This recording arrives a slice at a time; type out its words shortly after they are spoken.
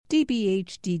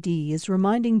DBHDD is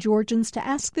reminding Georgians to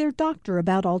ask their doctor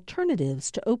about alternatives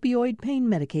to opioid pain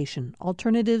medication.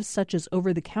 Alternatives such as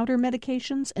over-the-counter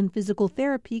medications and physical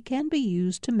therapy can be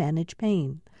used to manage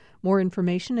pain. More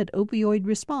information at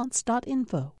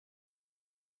opioidresponse.info.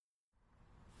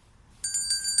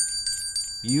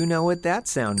 You know what that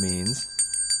sound means.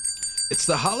 It's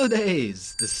the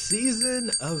holidays, the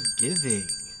season of giving.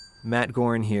 Matt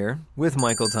Gorin here with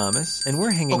Michael Thomas, and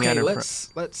we're hanging out in front.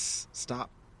 Let's stop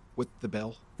with the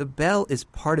bell. The bell is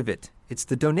part of it. It's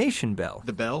the donation bell.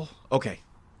 The bell? Okay.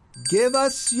 Give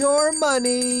us your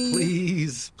money.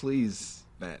 Please,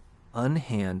 Matt.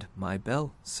 Unhand my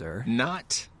bell, sir.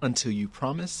 Not until you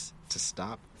promise to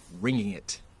stop ringing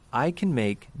it. I can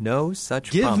make no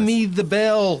such promise. Give me the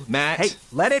bell, Matt. Hey,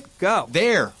 let it go.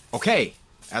 There. Okay.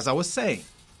 As I was saying,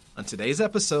 on today's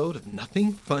episode of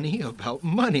Nothing Funny About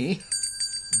Money...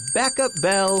 Backup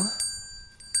bell.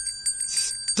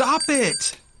 Stop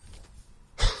it!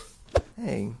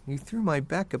 Hey, you threw my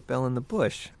backup bell in the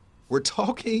bush. We're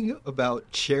talking about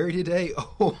Charity Day.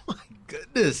 Oh, my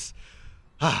goodness.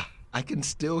 I can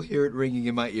still hear it ringing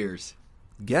in my ears.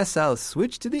 Guess I'll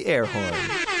switch to the air horn.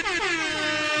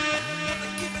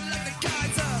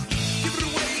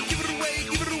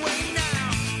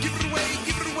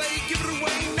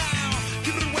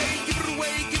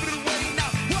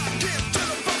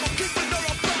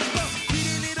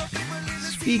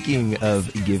 Speaking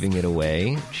of giving it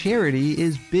away, charity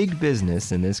is big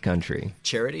business in this country.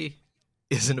 Charity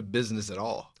isn't a business at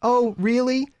all. Oh,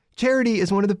 really? Charity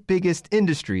is one of the biggest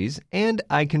industries, and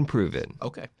I can prove it.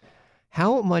 Okay.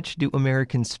 How much do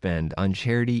Americans spend on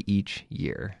charity each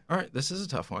year? All right, this is a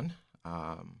tough one.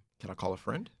 Can I call a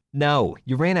friend? No,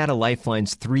 you ran out of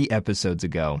lifelines 3 episodes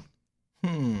ago.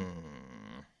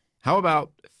 How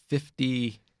about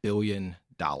 $50 billion?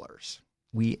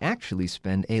 We actually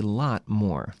spend a lot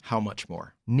more. How much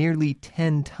more? Nearly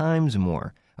 10 times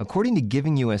more. According to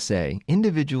Giving USA,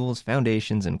 individuals,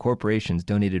 foundations, and corporations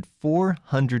donated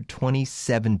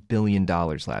 $427 billion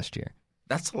last year.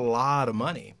 That's a lot of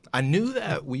money. I knew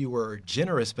that we were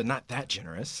generous, but not that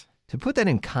generous. To put that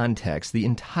in context, the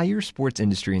entire sports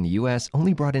industry in the U.S.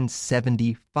 only brought in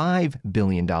 $75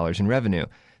 billion in revenue.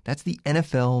 That's the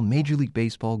NFL, Major League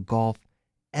Baseball, golf,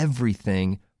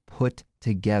 everything put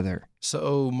together.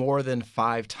 So more than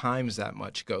 5 times that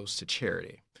much goes to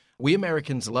charity. We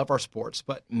Americans love our sports,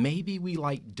 but maybe we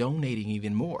like donating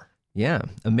even more. Yeah,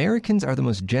 Americans are the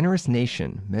most generous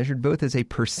nation, measured both as a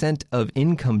percent of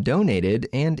income donated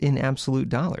and in absolute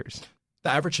dollars. The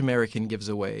average American gives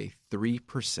away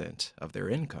 3% of their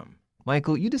income.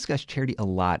 Michael, you discuss charity a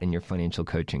lot in your financial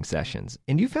coaching sessions,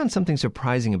 and you found something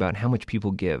surprising about how much people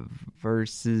give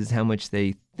versus how much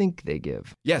they think they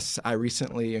give. Yes, I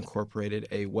recently incorporated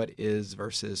a what is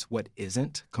versus what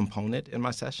isn't component in my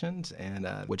sessions, and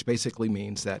which basically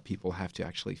means that people have to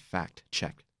actually fact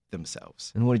check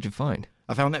themselves. And what did you find?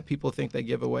 I found that people think they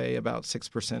give away about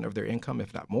 6% of their income,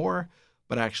 if not more,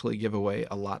 but actually give away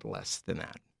a lot less than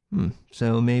that.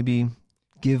 So maybe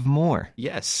give more.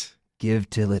 Yes. Give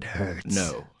till it hurts.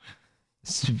 No.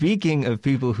 Speaking of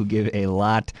people who give a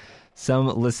lot, some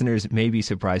listeners may be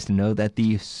surprised to know that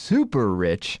the super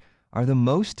rich are the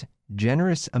most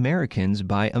generous Americans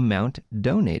by amount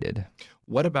donated.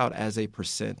 What about as a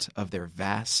percent of their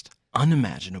vast,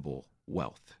 unimaginable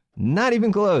wealth? Not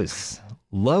even close.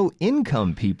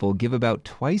 Low-income people give about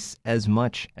twice as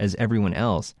much as everyone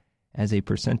else as a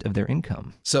percent of their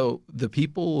income. So the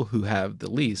people who have the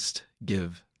least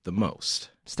give the most.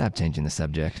 Stop changing the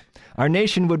subject. Our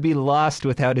nation would be lost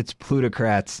without its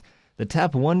plutocrats. The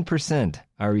top 1%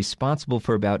 are responsible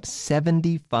for about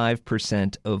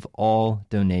 75% of all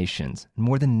donations.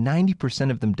 More than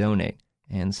 90% of them donate,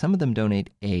 and some of them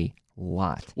donate a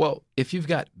lot. Well, if you've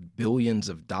got billions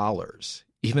of dollars,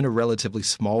 even a relatively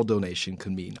small donation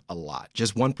could mean a lot.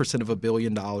 Just 1% of $1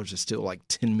 billion is still like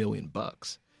 $10 million.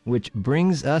 Which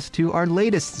brings us to our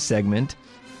latest segment,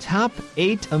 Top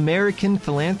 8 American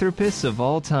Philanthropists of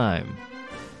All Time.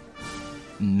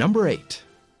 Number 8,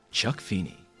 Chuck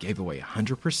Feeney gave away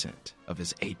 100% of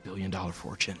his $8 billion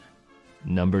fortune.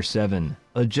 Number 7,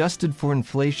 adjusted for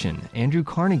inflation, Andrew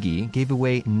Carnegie gave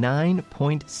away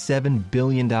 $9.7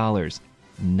 billion,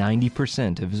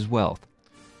 90% of his wealth.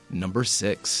 Number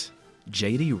 6,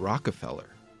 J.D. Rockefeller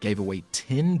gave away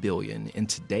 $10 billion in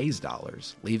today's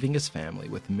dollars, leaving his family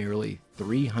with merely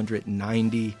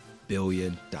 $390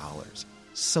 billion.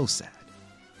 So sad.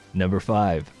 Number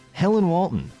 5, Helen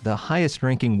Walton, the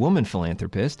highest-ranking woman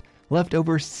philanthropist, left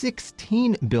over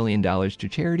 $16 billion to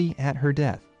charity at her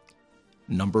death.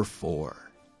 Number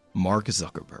 4, Mark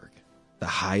Zuckerberg, the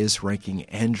highest-ranking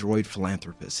Android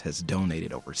philanthropist, has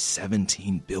donated over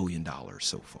 $17 billion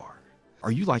so far.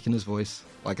 Are you liking his voice?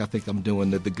 Like, I think I'm doing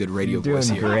the good radio voice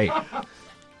here. Great.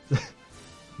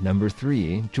 Number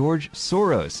 3, George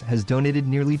Soros has donated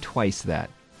nearly twice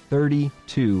that,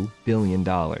 $32 billion.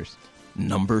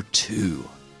 Number 2,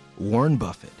 Warren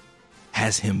Buffett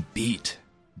has him beat,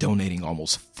 donating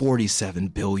almost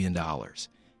 $47 billion.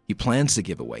 He plans to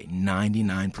give away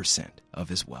 99% of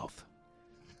his wealth.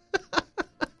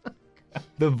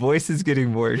 The voice is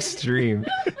getting more extreme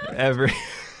every...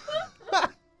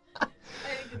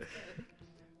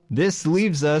 This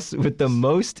leaves us with the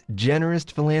most generous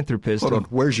philanthropist. Hold on,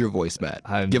 where's your voice, Matt?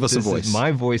 Give us a voice.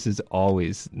 My voice is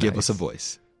always nice. Give us a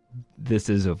voice. This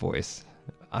is a voice.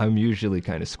 I'm usually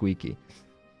kind of squeaky.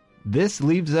 This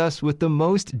leaves us with the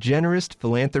most generous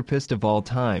philanthropist of all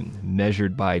time,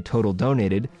 measured by total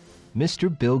donated,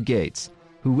 Mr. Bill Gates,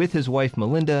 who with his wife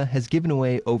Melinda has given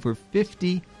away over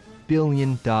 $50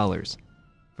 billion.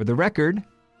 For the record,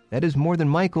 that is more than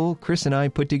Michael, Chris, and I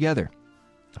put together.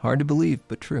 Hard to believe,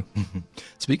 but true.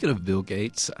 Speaking of Bill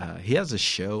Gates, he has a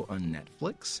show on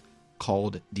Netflix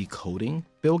called Decoding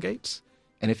Bill Gates.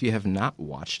 And if you have not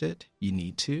watched it, you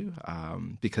need to,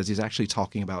 because he's actually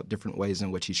talking about different ways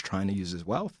in which he's trying to use his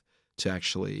wealth to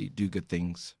actually do good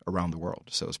things around the world.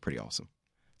 So it's pretty awesome.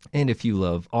 And if you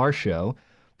love our show,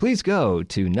 please go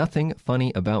to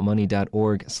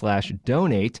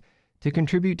nothingfunnyaboutmoney.org/donate to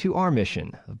contribute to our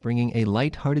mission of bringing a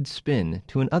lighthearted spin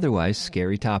to an otherwise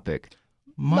scary topic.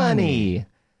 Money.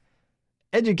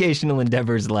 Educational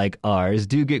endeavors like ours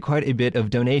do get quite a bit of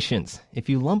donations. If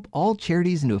you lump all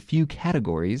charities into a few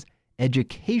categories,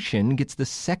 education gets the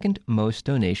second most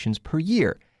donations per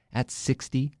year at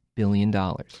 $60 billion.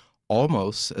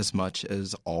 Almost as much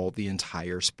as all the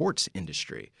entire sports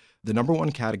industry. The number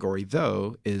one category,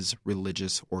 though, is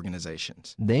religious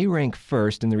organizations. They rank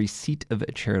first in the receipt of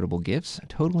charitable gifts,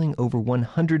 totaling over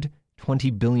 $120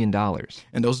 billion.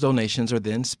 And those donations are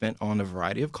then spent on a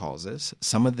variety of causes.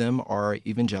 Some of them are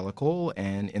evangelical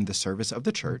and in the service of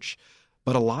the church,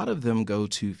 but a lot of them go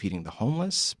to feeding the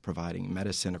homeless, providing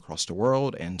medicine across the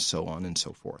world, and so on and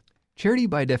so forth. Charity,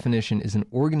 by definition, is an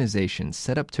organization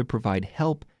set up to provide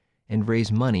help and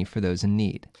raise money for those in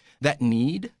need. That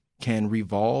need can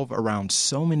revolve around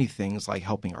so many things like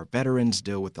helping our veterans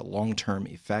deal with the long-term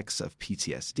effects of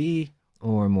PTSD,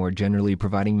 or more generally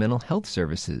providing mental health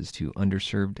services to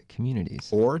underserved communities,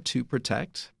 or to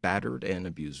protect battered and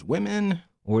abused women,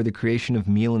 or the creation of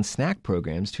meal and snack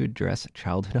programs to address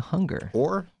childhood hunger,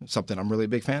 or something I'm really a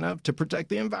big fan of, to protect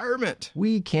the environment.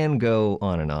 We can go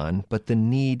on, but the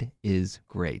need is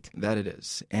great. That it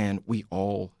is, and we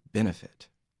all benefit.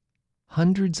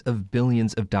 Hundreds of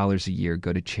billions of dollars a year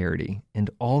go to charity, and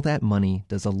all that money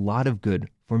does a lot of good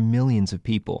for millions of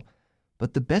people.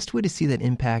 But the best way to see that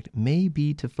impact may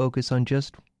be to focus on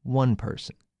just one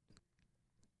person.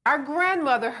 Our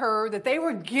grandmother heard that they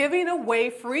were giving away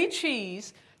free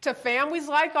cheese to families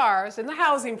like ours in the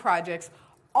housing projects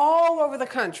all over the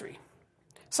country.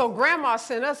 So Grandma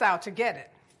sent us out to get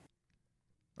it.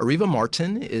 Areva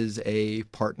Martin is a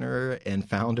partner and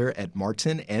founder at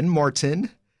Martin & Martin,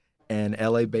 an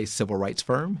LA-based civil rights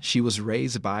firm. She was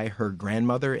raised by her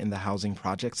grandmother in the housing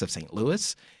projects of St.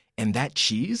 Louis, and that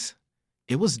cheese,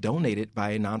 it was donated by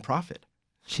a nonprofit.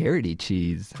 Charity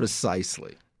cheese.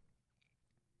 Precisely.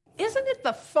 Isn't it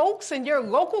the folks in your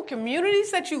local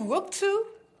communities that you look to?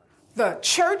 The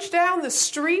church down the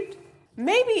street?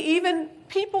 Maybe even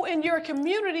people in your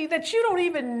community that you don't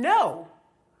even know,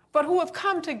 but who have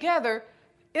come together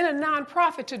in a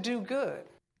nonprofit to do good.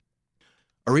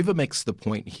 Areva makes the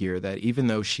point here that even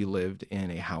though she lived in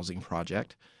a housing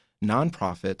project,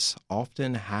 nonprofits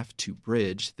often have to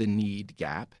bridge the need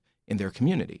gap in their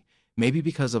community, maybe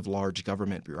because of large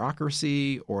government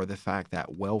bureaucracy or the fact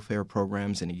that welfare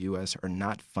programs in the U.S. are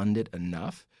not funded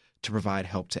enough to provide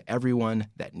help to everyone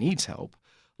that needs help.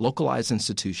 Localized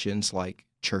institutions like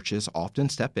churches often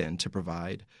step in to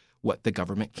provide what the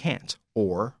government can't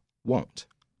or won't.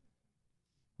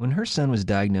 When her son was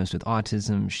diagnosed with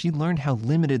autism, she learned how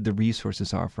limited the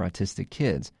resources are for autistic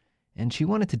kids, and she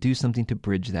wanted to do something to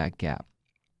bridge that gap.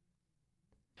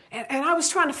 And I was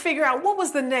trying to figure out what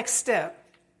was the next step.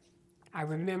 I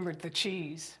remembered the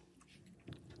cheese.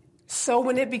 So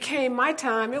when it became my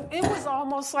time, it was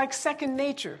almost like second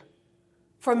nature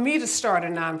for me to start a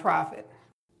nonprofit.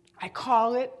 I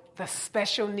call it the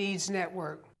Special Needs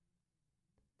Network.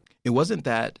 It wasn't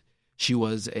that she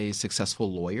was a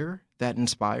successful lawyer that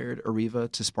inspired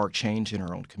Areva to spark change in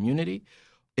her own community.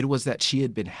 It was that she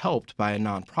had been helped by a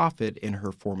nonprofit in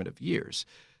her formative years.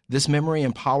 This memory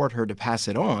empowered her to pass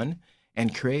it on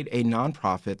and create a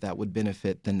nonprofit that would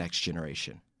benefit the next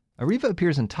generation. Areva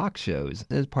appears in talk shows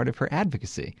as part of her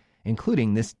advocacy,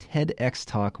 including this TEDx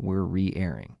talk we're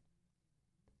re-airing.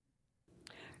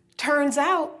 Turns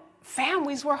out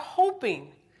families were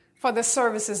hoping for the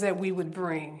services that we would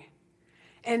bring.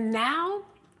 And now,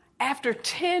 after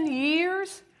 10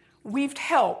 years, we've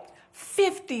helped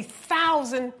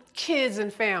 50,000 kids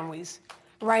and families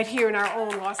right here in our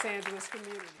own Los Angeles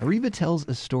community. Areva tells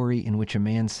a story in which a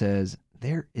man says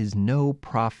there is no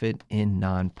profit in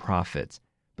nonprofits,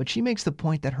 but she makes the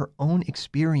point that her own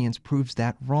experience proves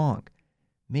that wrong.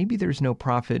 Maybe there's no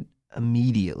profit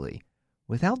immediately.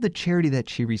 Without the charity that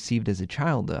she received as a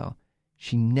child, though,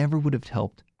 she never would have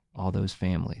helped all those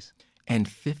families. And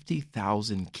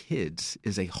 50,000 kids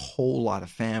is a whole lot of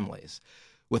families.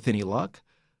 With any luck,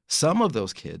 some of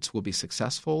those kids will be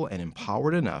successful and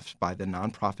empowered enough by the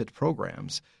nonprofit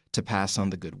programs to pass on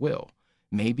the goodwill,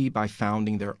 maybe by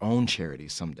founding their own charity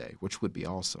someday, which would be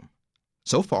awesome.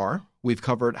 So far, we've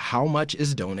covered how much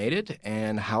is donated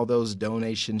and how those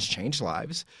donations change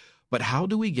lives. But how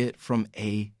do we get from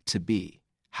A to B?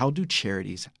 How do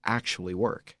charities actually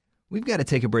work? We've got to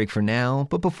take a break for now,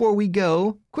 but before we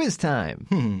go, quiz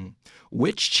time.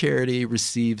 Which charity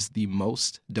receives the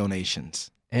most donations?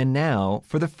 And now,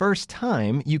 for the first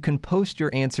time, you can post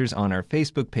your answers on our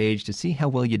Facebook page to see how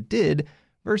well you did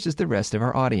versus the rest of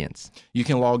our audience. You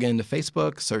can log into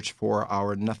Facebook, search for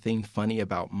our Nothing Funny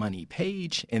About Money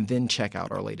page, and then check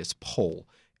out our latest poll.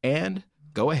 And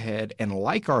go ahead and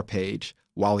like our page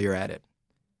while you're at it.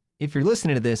 If you're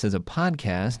listening to this as a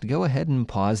podcast, go ahead and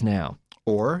pause now.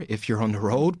 Or if you're on the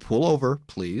road, pull over,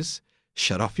 please,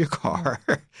 shut off your car,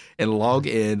 and log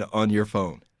in on your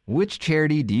phone. Which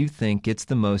charity do you think gets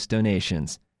the most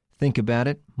donations? Think about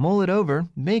it, mull it over,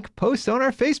 make posts on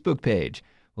our Facebook page.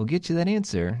 We'll get you that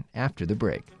answer after the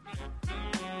break.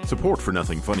 Support for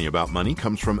Nothing Funny About Money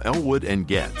comes from Elwood &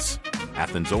 Getz,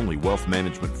 Athens' only wealth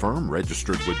management firm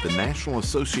registered with the National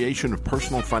Association of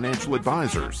Personal Financial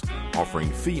Advisors, offering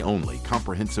fee-only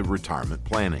comprehensive retirement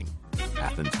planning.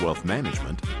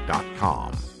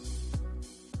 AthensWealthManagement.com.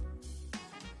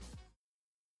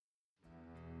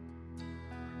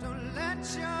 Don't let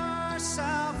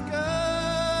yourself go.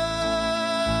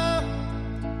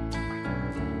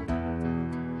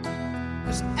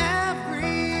 'Cause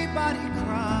everybody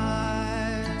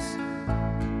cries.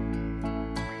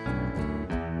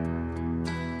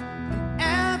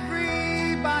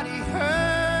 Everybody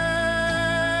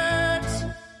hurts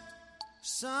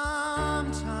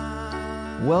sometimes.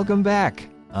 Welcome back.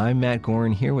 I'm Matt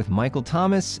Gorin here with Michael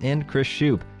Thomas and Chris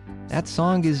Shoup. That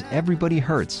song is Everybody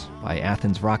Hurts by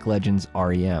Athens rock legends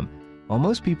R.E.M. While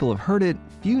most people have heard it,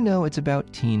 few know it's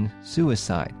about teen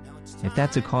suicide. If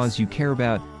that's a cause you care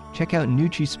about, check out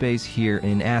Nucci Space here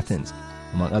in Athens.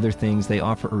 Among other things, they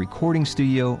offer a recording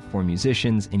studio for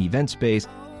musicians, an event space,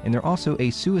 and they're also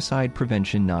a suicide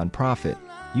prevention nonprofit.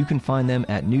 You can find them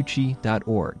at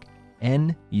nucci.org,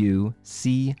 NUCI.org.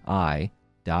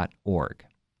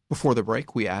 Before the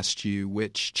break, we asked you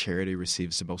which charity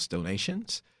receives the most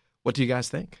donations. What do you guys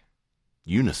think?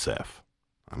 UNICEF.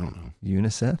 I don't know.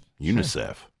 UNICEF?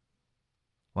 UNICEF. Sure.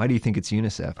 Why do you think it's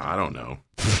UNICEF? I don't know.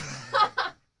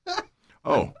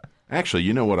 Oh, actually,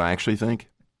 you know what I actually think?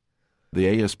 The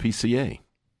ASPCA.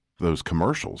 Those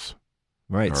commercials.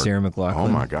 Right, Sarah McLachlan. Oh,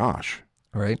 my gosh.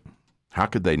 Right. How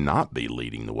could they not be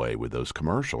leading the way with those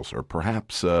commercials? Or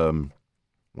perhaps,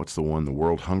 what's the one, the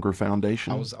World Hunger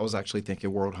Foundation? I was actually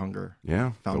thinking World Hunger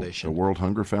Foundation. The World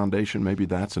Hunger Foundation, maybe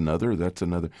that's another.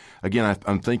 Again,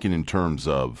 I'm thinking in terms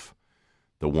of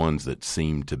the ones that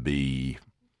seem to be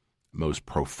most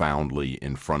profoundly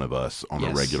in front of us on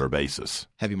a regular basis.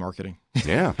 Heavy marketing.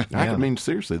 Yeah. I mean,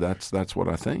 seriously, that's what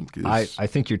I think. I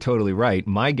think you're totally right.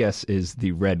 My guess is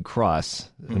the Red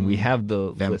Cross. And we have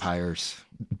the vampires.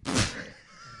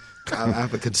 I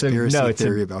have a conspiracy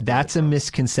theory about that. That's a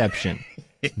misconception.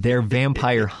 They're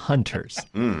vampire hunters.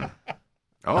 Oh,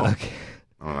 okay.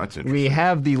 Oh, that's interesting. We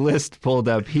have the list pulled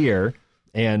up here,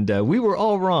 and we were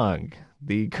all wrong.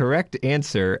 The correct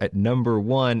answer at number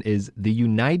 1 is the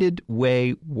United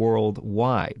Way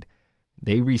Worldwide.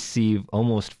 They receive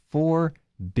almost $4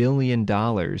 billion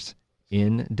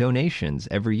in donations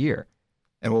every year.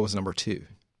 And what was number 2?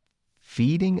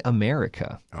 Feeding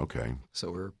America. Okay. So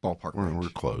we're ballpark. We're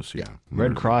close, yeah.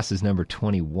 Red Cross is number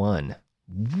 21.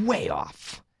 Way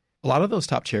off. A lot of those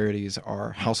top charities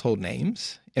are household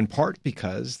names, in part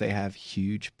because they have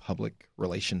huge public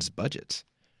relations budgets.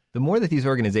 The more that these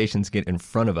organizations get in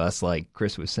front of us, like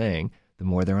Chris was saying, the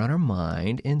more they're on our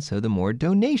mind, and so the more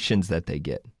donations that they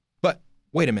get. But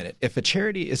wait a minute. If a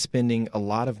charity is spending a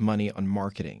lot of money on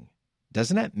marketing,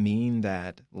 doesn't that mean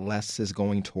that less is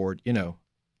going toward,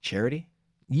 charity?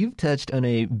 you've touched on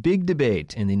a big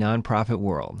debate in the nonprofit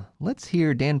world. Let's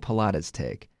hear Dan Pallotta's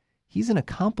take. He's an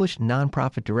accomplished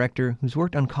nonprofit director who's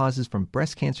worked on causes from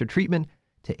breast cancer treatment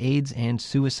to AIDS and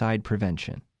suicide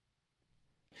prevention.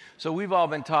 So we've all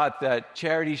been taught that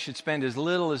charities should spend as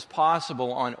little as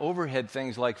possible on overhead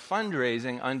things like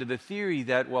fundraising under the theory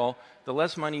that, well, the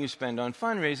less money you spend on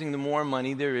fundraising, the more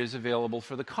money there is available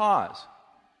for the cause.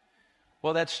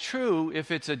 Well, that's true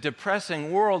if it's a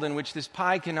depressing world in which this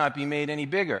pie cannot be made any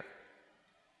bigger.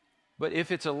 But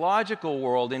if it's a logical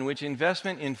world in which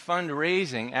investment in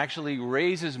fundraising actually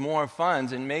raises more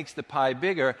funds and makes the pie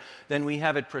bigger, then we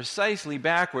have it precisely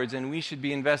backwards, and we should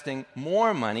be investing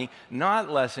more money,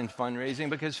 not less, in fundraising,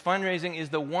 because fundraising is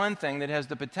the one thing that has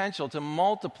the potential to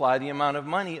multiply the amount of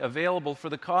money available for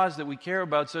the cause that we care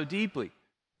about so deeply.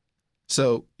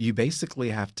 So you basically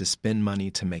have to spend money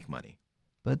to make money.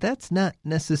 But that's not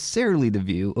necessarily the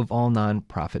view of all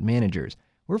nonprofit managers.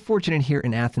 We're fortunate here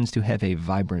in Athens to have a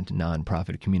vibrant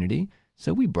nonprofit community,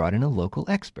 so we brought in a local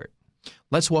expert.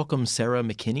 Let's welcome Sarah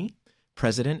McKinney,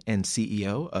 President and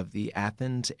CEO of the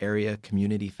Athens Area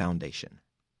Community Foundation.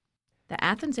 The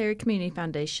Athens Area Community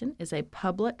Foundation is a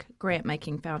public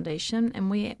grant-making foundation, and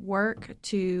we work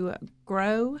to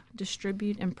grow,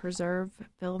 distribute, and preserve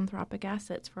philanthropic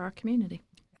assets for our community.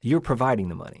 You're providing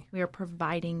the money. We are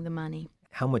providing the money.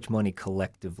 How much money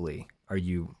collectively are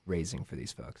you raising for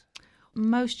these folks?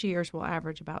 Most years we'll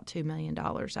average about $2 million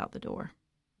out the door.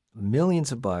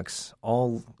 Millions of bucks,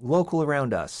 all local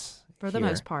around us. For the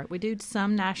most part. We do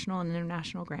some national and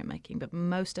international grant making, but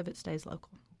most of it stays local.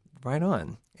 Right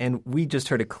on. And we just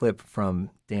heard a clip from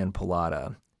Dan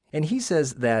Pallotta. And he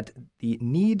says that the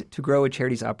need to grow a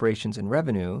charity's operations and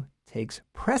revenue takes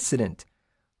precedent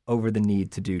over the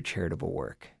need to do charitable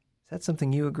work. Is that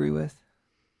something you agree with?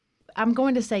 I'm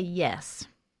going to say yes.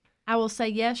 I will say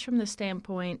yes from the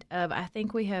standpoint of I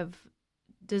think we have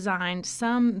designed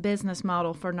some business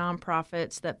model for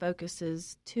nonprofits that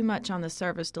focuses too much on the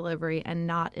service delivery and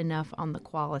not enough on the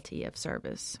quality of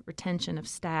service, retention of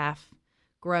staff,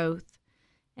 growth.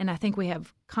 And I think we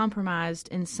have compromised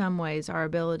in some ways our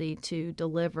ability to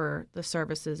deliver the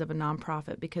services of a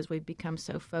nonprofit because we've become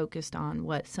so focused on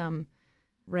what some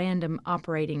random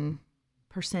operating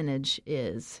percentage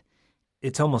is.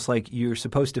 It's almost like you're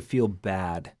supposed to feel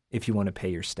bad if you want to pay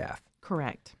your staff.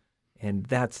 Correct. And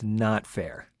that's not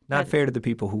fair. Not fair to the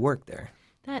people who work there.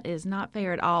 That is not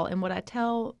fair at all. And what I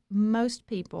tell most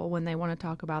people when they want to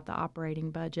talk about the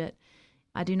operating budget,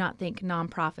 I do not think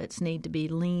nonprofits need to be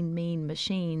lean, mean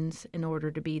machines in order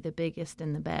to be the biggest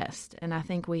and the best. And I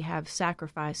think we have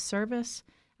sacrificed service.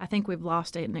 I think we've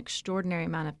lost an extraordinary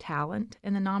amount of talent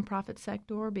in the nonprofit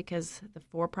sector because the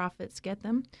for-profits get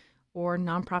them, or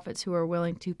nonprofits who are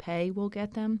willing to pay will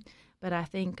get them. But I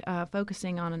think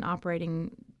focusing on an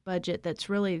operating budget that's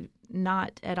really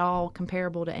not at all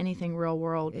comparable to anything real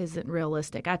world isn't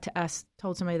realistic. I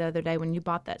told somebody the other day, when you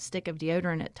bought that stick of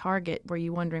deodorant at Target, were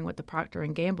you wondering what the Procter &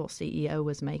 Gamble CEO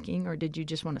was making, or did you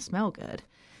just want to smell good?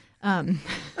 And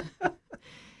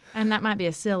that might be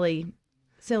a silly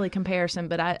comparison,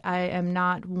 but I am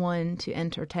not one to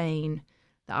entertain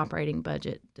the operating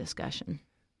budget discussion.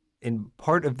 And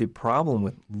part of the problem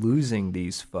with losing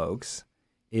these folks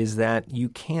is that you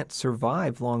can't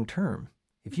survive long term.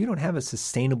 If you don't have a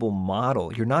sustainable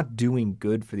model, you're not doing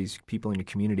good for these people in your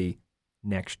community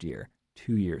next year,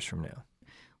 2 years from now.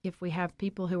 If we have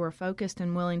people who are focused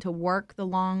and willing to work the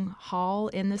long haul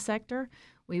in the sector,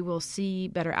 we will see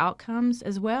better outcomes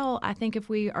as well. I think if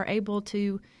we are able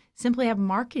to simply have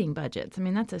marketing budgets, I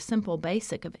mean, that's a simple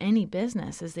basic of any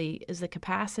business is the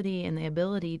capacity and the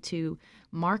ability to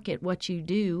market what you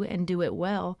do and do it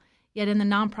well. Yet in the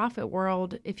nonprofit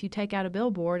world, if you take out a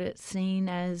billboard, it's seen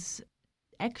as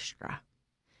extra.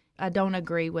 I don't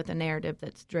agree with the narrative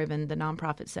that's driven the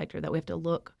nonprofit sector that we have to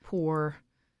look poor,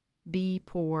 be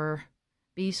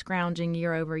scrounging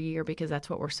year over year because that's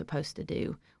what we're supposed to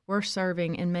do. We're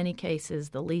serving, in many cases,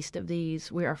 the least of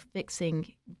these. We are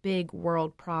fixing big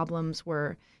world problems.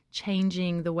 We're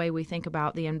changing the way we think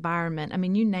about the environment. I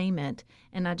mean, you name it.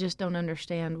 And I just don't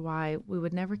understand why we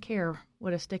would never care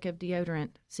what a stick of deodorant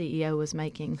CEO was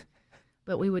making,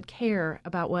 but we would care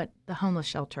about what the homeless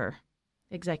shelter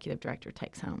executive director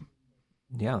takes home.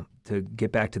 Yeah. To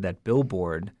get back to that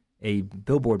billboard, a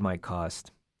billboard might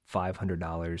cost $500,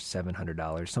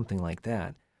 $700, something like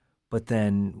that. But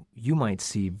then you might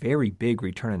see very big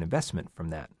return on investment from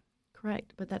that.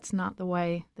 Correct, but that's not the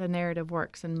way the narrative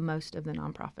works in most of the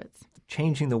nonprofits.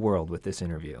 Changing the world with this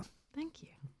interview. Thank you.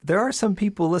 There are some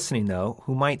people listening, though,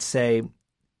 who might say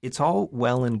it's all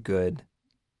well and good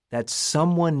that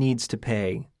someone needs to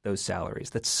pay those salaries,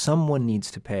 that someone needs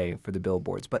to pay for the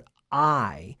billboards, but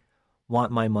I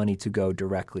want my money to go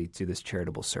directly to this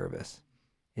charitable service.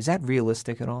 Is that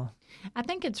realistic at all? I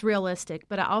think it's realistic,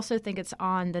 but I also think it's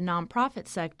on the nonprofit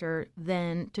sector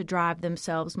then to drive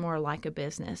themselves more like a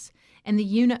business. And the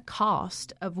unit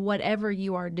cost of whatever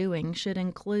you are doing should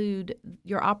include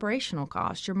your operational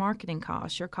costs, your marketing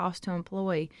costs, your cost to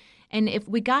employ. And if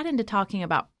we got into talking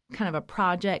about kind of a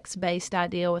projects-based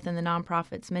idea within the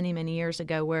nonprofits many, many years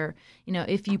ago where,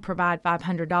 if you provide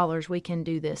 $500, we can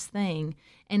do this thing.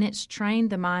 And it's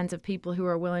trained the minds of people who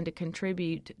are willing to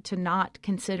contribute to not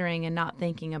considering and not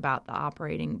thinking about the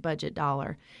operating budget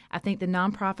dollar. I think the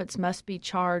nonprofits must be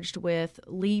charged with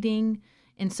leading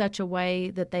in such a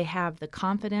way that they have the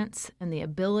confidence and the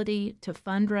ability to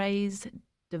fundraise,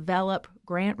 develop,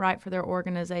 grant write for their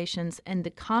organizations, and the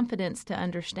confidence to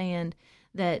understand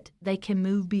that they can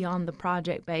move beyond the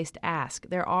project-based ask.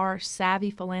 There are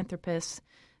savvy philanthropists,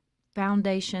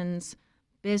 foundations,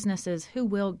 businesses who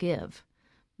will give.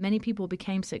 Many people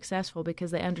became successful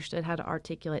because they understood how to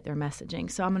articulate their messaging.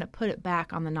 So I'm going to put it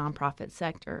back on the nonprofit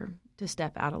sector to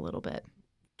step out a little bit.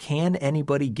 Can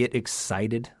anybody get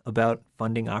excited about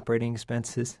funding operating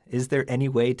expenses? Is there any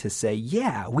way to say,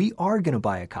 yeah, we are going to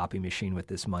buy a copy machine with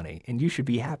this money, and you should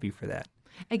be happy for that?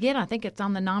 Again, I think it's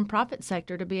on the nonprofit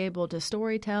sector to be able to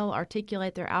storytell,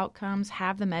 articulate their outcomes,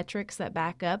 have the metrics that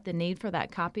back up the need for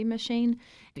that copy machine.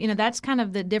 That's kind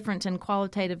of the difference in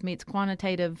qualitative meets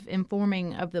quantitative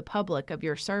informing of the public of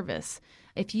your service.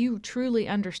 If you truly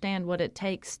understand what it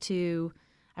takes to,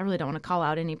 I really don't want to call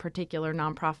out any particular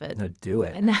nonprofit. No, do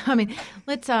it. No,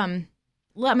 let's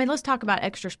talk about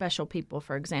Extra Special People,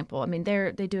 for example.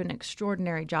 They do an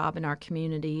extraordinary job in our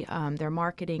community. Their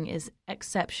marketing is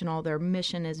exceptional. Their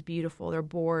mission is beautiful. Their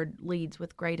board leads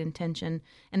with great intention.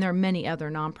 And there are many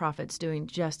other nonprofits doing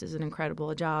just as an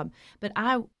incredible job. But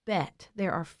I bet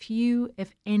there are few,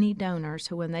 if any, donors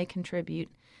who, when they contribute,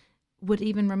 would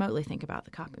even remotely think about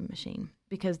the copy machine.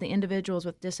 Because the individuals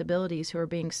with disabilities who are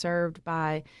being served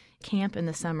by camp in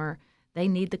the summer, they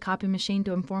need the copy machine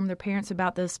to inform their parents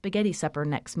about the spaghetti supper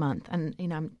next month. And,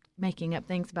 I'm making up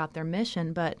things about their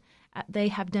mission, but they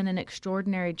have done an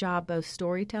extraordinary job both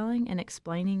storytelling and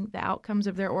explaining the outcomes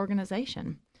of their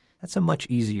organization. That's a much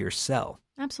easier sell.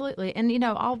 Absolutely. And,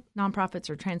 all nonprofits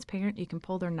are transparent. You can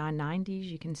pull their 990s.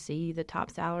 You can see the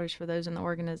top salaries for those in the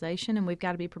organization. And we've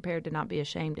got to be prepared to not be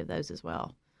ashamed of those as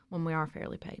well when we are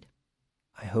fairly paid.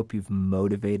 I hope you've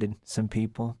motivated some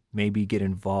people, maybe get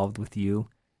involved with you.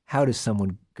 How does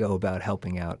someone go about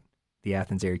helping out the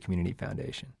Athens Area Community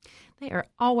Foundation? They are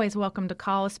always welcome to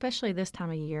call, especially this time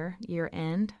of year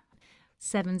end,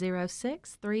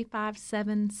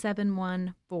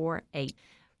 706-357-7148.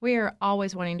 We are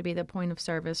always wanting to be the point of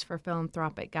service for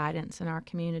philanthropic guidance in our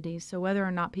communities. So whether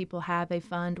or not people have a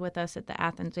fund with us at the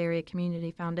Athens Area Community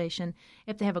Foundation,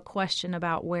 if they have a question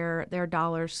about where their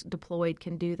dollars deployed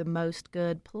can do the most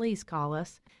good, please call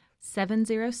us.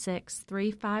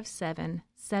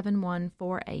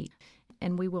 706-357-7148,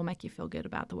 and we will make you feel good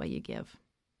about the way you give.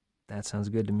 That sounds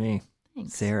good to me.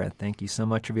 Thanks. Sarah, thank you so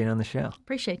much for being on the show.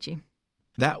 Appreciate you.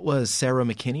 That was Sarah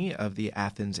McKinney of the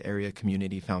Athens Area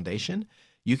Community Foundation.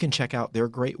 You can check out their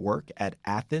great work at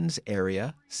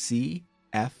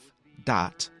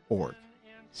athensareacf.org.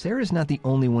 Sarah's not the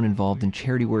only one involved in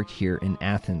charity work here in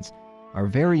Athens. Our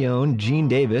very own Jean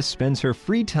Davis spends her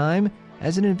free time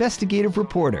as an investigative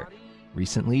reporter.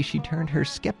 Recently, she turned her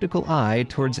skeptical eye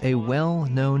towards a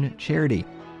well-known charity.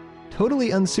 Totally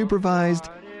unsupervised,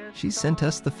 she sent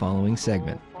us the following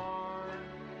segment.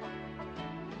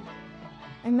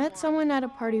 I met someone at a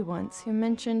party once who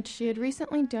mentioned she had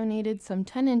recently donated some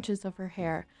 10 inches of her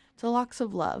hair to Locks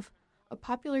of Love, a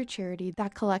popular charity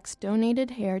that collects donated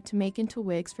hair to make into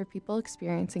wigs for people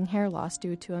experiencing hair loss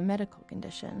due to a medical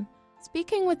condition.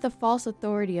 Speaking with the false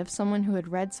authority of someone who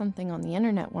had read something on the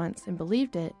internet once and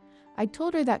believed it, I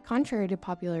told her that contrary to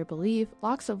popular belief,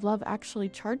 Locks of Love actually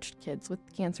charged kids with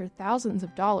cancer thousands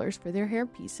of dollars for their hair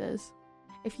pieces.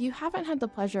 If you haven't had the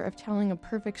pleasure of telling a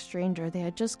perfect stranger they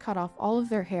had just cut off all of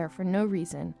their hair for no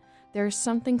reason, there is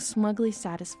something smugly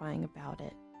satisfying about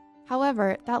it.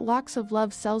 However, that Locks of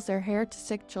Love sells their hair to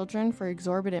sick children for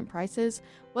exorbitant prices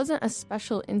wasn't a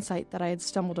special insight that I had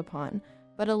stumbled upon,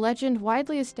 but a legend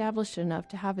widely established enough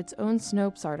to have its own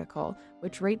Snopes article,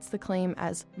 which rates the claim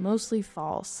as mostly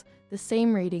false, the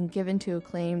same rating given to a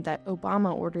claim that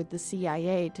Obama ordered the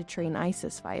CIA to train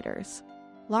ISIS fighters.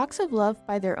 Locks of Love,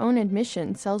 by their own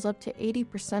admission, sells up to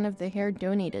 80% of the hair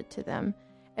donated to them,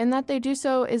 and that they do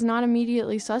so is not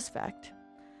immediately suspect.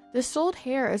 The sold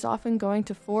hair is often going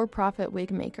to for-profit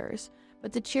wig makers,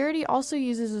 but the charity also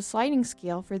uses a sliding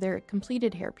scale for their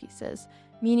completed hair pieces,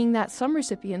 meaning that some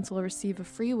recipients will receive a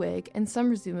free wig and some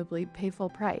presumably pay full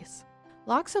price.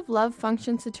 Locks of Love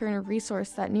functions to turn a resource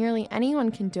that nearly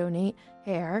anyone can donate,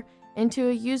 hair, into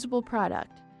a usable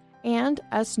product. And,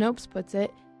 as Snopes puts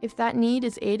it, if that need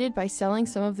is aided by selling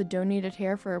some of the donated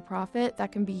hair for a profit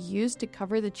that can be used to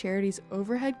cover the charity's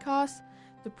overhead costs,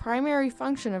 the primary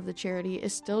function of the charity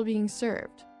is still being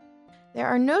served. There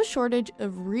are no shortage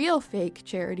of real fake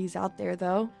charities out there,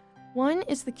 though. One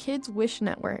is the Kids Wish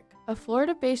Network, a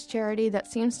Florida-based charity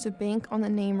that seems to bank on the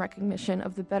name recognition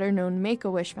of the better-known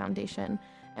Make-A-Wish Foundation,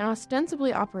 and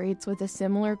ostensibly operates with a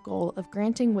similar goal of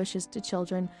granting wishes to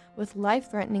children with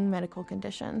life-threatening medical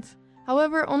conditions.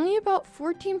 However, only about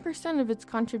 14% of its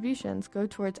contributions go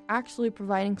towards actually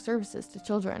providing services to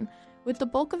children, with the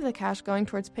bulk of the cash going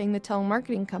towards paying the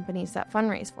telemarketing companies that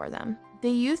fundraise for them.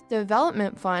 The Youth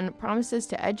Development Fund promises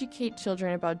to educate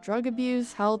children about drug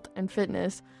abuse, health, and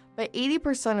fitness, but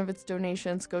 80% of its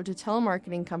donations go to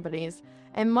telemarketing companies,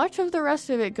 and much of the rest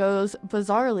of it goes,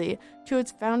 bizarrely, to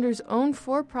its founder's own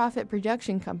for-profit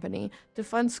production company to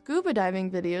fund scuba diving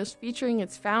videos featuring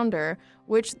its founder,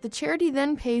 which the charity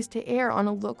then pays to air on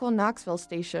a local Knoxville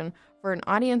station for an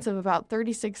audience of about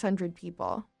 3,600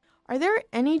 people. Are there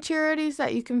any charities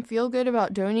that you can feel good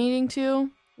about donating to?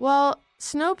 Well,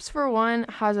 Snopes, for one,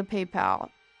 has a PayPal,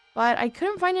 but I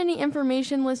couldn't find any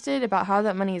information listed about how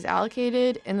that money is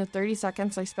allocated in the 30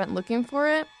 seconds I spent looking for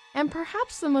it. And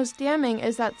perhaps the most damning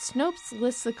is that Snopes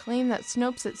lists the claim that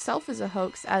Snopes itself is a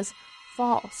hoax as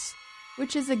false,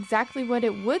 which is exactly what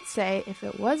it would say if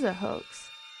it was a hoax.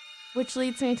 Which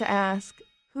leads me to ask,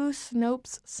 who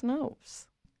Snopes?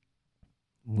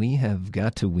 We have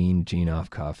got to wean Gene off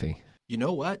coffee. You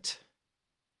know what?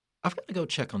 I've got to go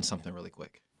check on something really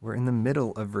quick. We're in the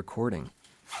middle of recording.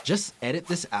 Just edit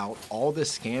this out. All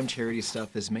this scam charity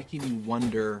stuff is making me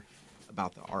wonder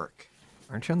about the ARC.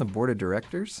 Aren't you on the board of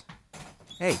directors?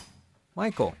 Hey,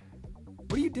 Michael,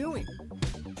 what are you doing?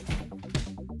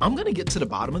 I'm going to get to the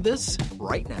bottom of this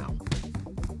right now.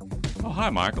 Oh, hi,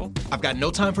 Michael. I've got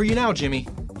no time for you now, Jimmy.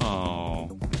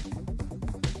 Oh.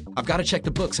 I've got to check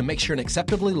the books and make sure an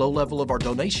acceptably low level of our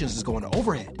donations is going to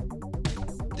overhead.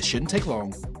 This shouldn't take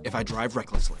long if I drive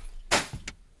recklessly. I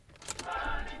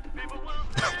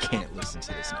can't listen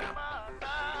to this now.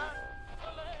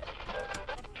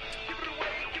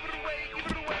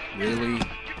 Really?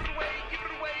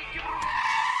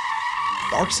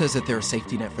 The ARC says that they're a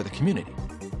safety net for the community.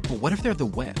 But what if they're the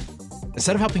web?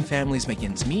 Instead of helping families make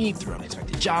ends meet through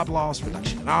unexpected job loss,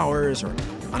 reduction in hours, or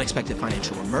unexpected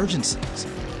financial emergencies,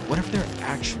 what if they're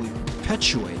actually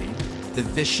perpetuating the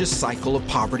vicious cycle of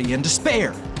poverty and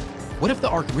despair? What if the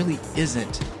ARC really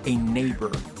isn't a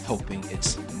neighbor helping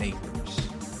its neighbors?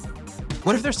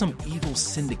 What if there's some evil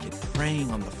syndicate preying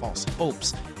on the false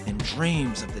hopes and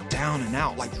dreams of the down and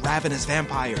out like ravenous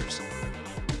vampires?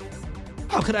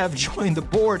 How could I have joined the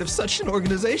board of such an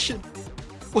organization?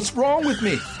 What's wrong with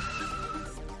me?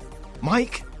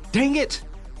 Mike, dang it!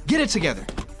 Get it together.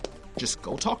 Just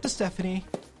go talk to Stephanie.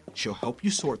 She'll help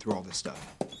you sort through all this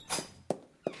stuff.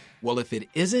 Well, if it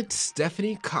isn't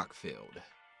Stephanie Cockfield,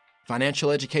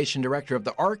 Financial Education Director of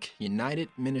the ARC United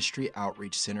Ministry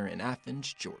Outreach Center in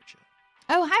Athens, Georgia.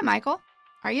 Oh, hi, Michael.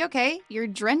 Are you okay? You're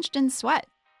drenched in sweat.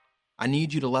 I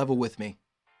need you to level with me.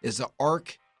 Is the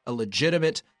ARC a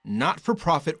legitimate,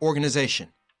 not-for-profit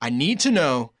organization? I need to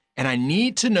know, and I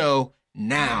need to know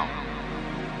now.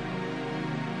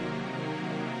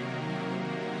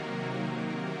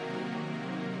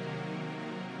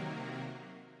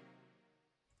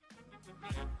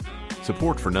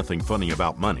 Support for Nothing Funny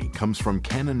About Money comes from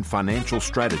Cannon Financial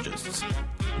Strategists,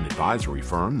 an advisory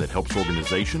firm that helps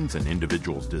organizations and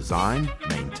individuals design,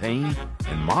 maintain,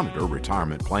 and monitor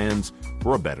retirement plans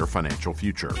for a better financial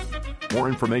future. More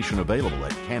information available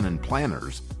at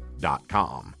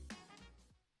cannonplanners.com.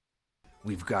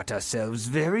 We've got ourselves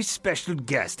very special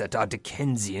guest at our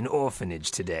Dickensian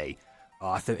orphanage today.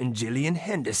 Arthur and Gillian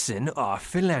Henderson are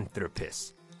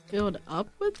philanthropists. Filled up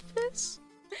with this?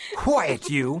 Quiet,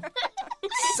 you!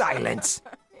 Silence!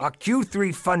 Our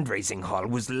Q3 fundraising haul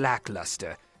was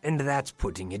lackluster, and that's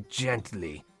putting it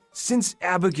gently. Since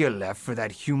Abigail left for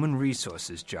that human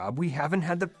resources job, we haven't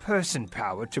had the person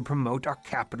power to promote our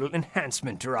capital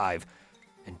enhancement drive.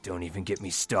 And don't even get me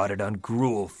started on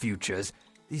gruel futures.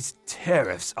 These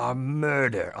tariffs are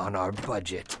murder on our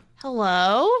budget.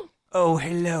 Hello? Oh,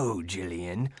 hello,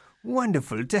 Gillian.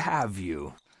 Wonderful to have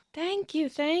you. Thank you.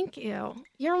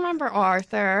 You remember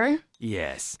Arthur?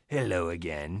 Yes, hello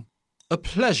again. A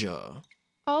pleasure.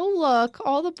 Oh, look,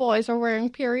 all the boys are wearing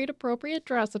period-appropriate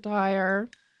dress attire.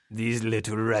 These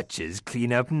little wretches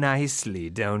clean up nicely,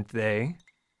 don't they?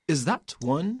 Is that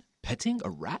one petting a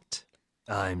rat?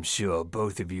 I'm sure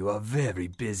both of you are very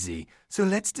busy, so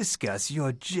let's discuss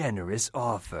your generous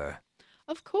offer.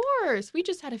 Of course. We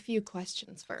just had a few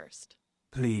questions first.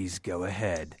 Please go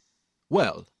ahead.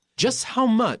 Well, just how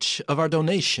much of our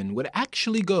donation would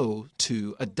actually go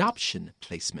to adoption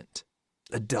placement?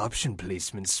 Adoption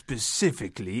placement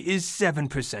specifically is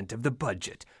 7% of the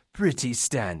budget. Pretty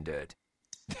standard.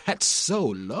 That's so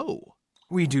low.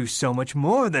 We do so much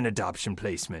more than adoption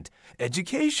placement.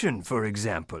 Education, for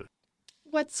example.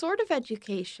 What sort of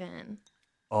education?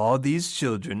 All these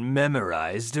children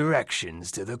memorize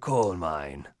directions to the coal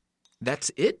mine.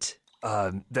 That's it?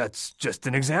 That's just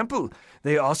an example.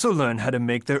 They also learn how to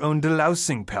make their own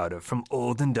delousing powder from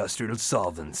old industrial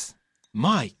solvents.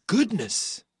 My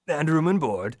goodness! And room and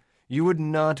board. You would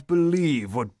not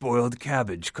believe what boiled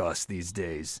cabbage costs these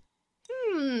days.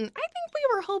 I think we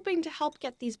were hoping to help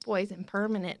get these boys in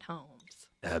permanent homes.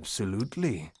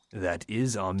 Absolutely. That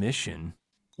is our mission.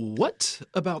 What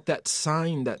about that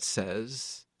sign that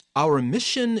says, "Our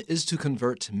mission is to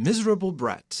convert miserable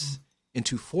brats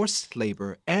into forced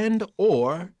labor and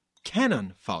or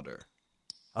cannon fodder"?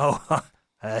 Oh,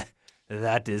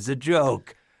 that is a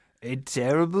joke. A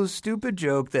terrible, stupid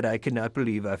joke that I cannot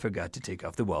believe I forgot to take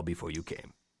off the wall before you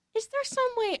came. Is there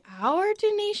some way our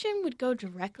donation would go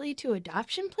directly to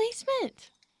adoption placement?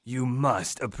 You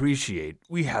must appreciate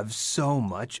we have so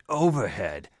much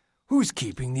overhead. Who's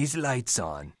keeping these lights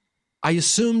on? I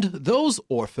assumed those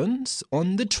orphans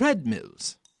on the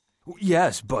treadmills.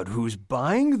 Yes, but who's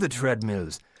buying the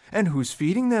treadmills? And who's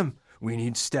feeding them? We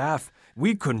need staff.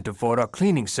 We couldn't afford our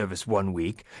cleaning service one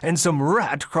week, and some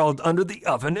rat crawled under the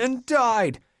oven and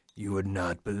died. You would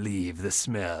not believe the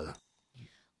smell.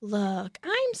 Look,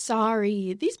 I'm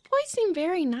sorry. These boys seem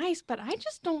very nice, but I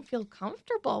just don't feel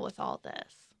comfortable with all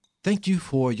this. Thank you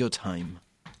for your time.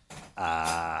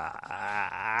 Oh,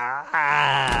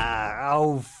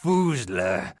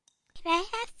 Foozler. Can I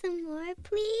have some more,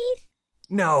 please?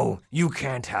 No, you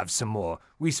can't have some more.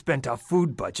 We spent our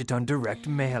food budget on direct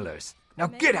mailers. Now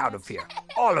get out of here,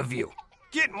 all of you.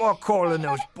 Get more coal in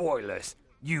those boilers.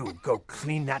 You go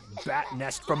clean that bat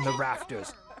nest from the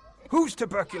rafters. Whose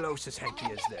tuberculosis hanky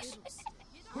is this?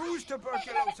 Whose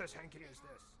tuberculosis hanky is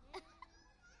this?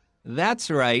 That's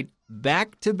right.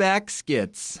 Back-to-back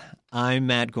skits. I'm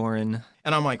Matt Gorin.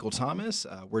 And I'm Michael Thomas.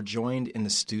 We're joined in the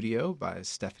studio by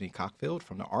Stephanie Cockfield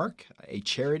from the ARC, a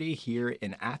charity here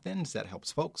in Athens that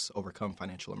helps folks overcome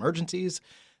financial emergencies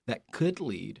that could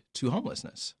lead to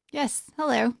homelessness. Yes.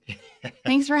 Hello.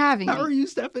 Thanks for having me. How are you,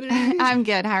 Stephanie? I'm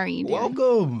good. How are you doing?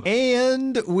 Welcome.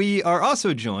 And we are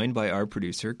also joined by our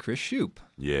producer, Chris Shoup.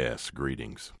 Yes,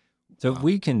 greetings. So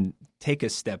we can take a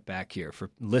step back here for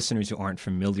listeners who aren't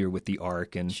familiar with the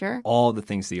ARC and Sure. all the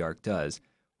things the ARC does.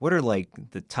 What are like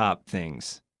the top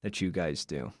things that you guys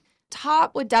do?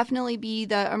 Top would definitely be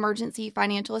the emergency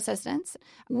financial assistance.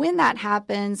 When that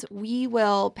happens, we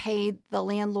will pay the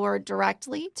landlord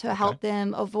directly to help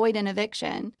them avoid an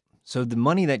eviction. So the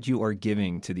money that you are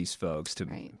giving to these folks to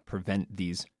prevent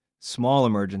these small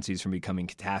emergencies from becoming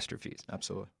catastrophes.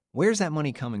 Absolutely. Where's that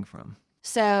money coming from?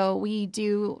 So we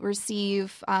do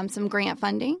receive some grant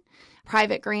funding,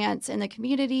 private grants in the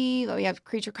community. We have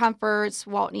Creature Comforts,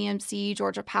 Walton EMC,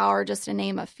 Georgia Power, just to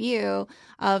name a few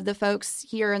of the folks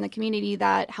here in the community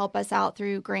that help us out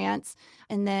through grants.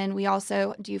 And then we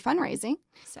also do fundraising.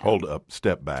 So. Hold up,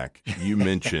 step back. You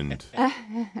mentioned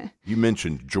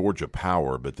Georgia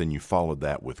Power, but then you followed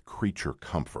that with Creature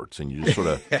Comforts, and you just sort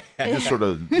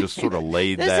of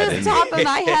laid that in. This is top of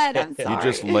my head. I'm sorry. You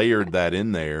just layered that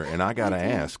in there, and I got to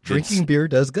ask, Drinking beer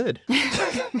does good.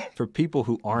 For people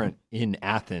who aren't in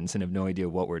Athens and have no idea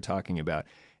what we're talking about,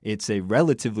 it's a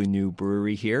relatively new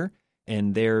brewery here,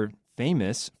 and they're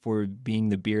famous for being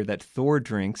the beer that Thor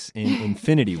drinks in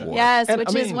Infinity War. Yes,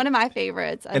 which is one of my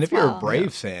favorites. And if you're a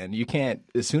Braves fan, you can't.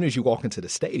 As soon as you walk into the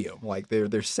stadium, like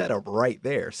they're set up right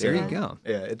there. So, there you go.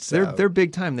 Yeah, it's they're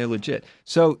big time. They're legit.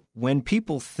 So when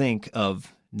people think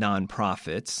of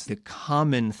nonprofits, the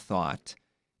common thought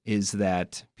is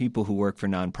that people who work for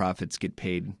nonprofits get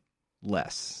paid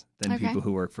less than people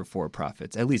who work for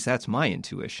for-profits. At least that's my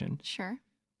intuition. Sure.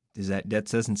 That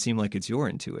doesn't seem like it's your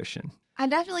intuition. I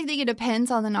definitely think it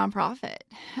depends on the nonprofit.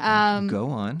 Go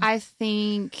on. I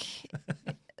think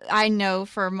I know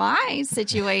for my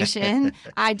situation,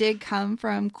 I did come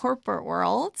from corporate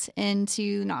world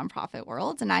into nonprofit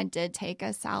world, and I did take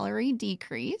a salary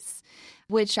decrease,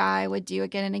 which I would do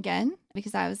again and again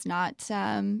because I was not,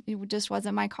 it just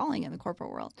wasn't my calling in the corporate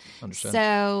world. Understand.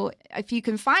 So if you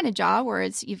can find a job where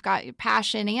you've got your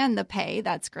passion and the pay,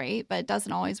 that's great, but it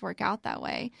doesn't always work out that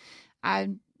way. I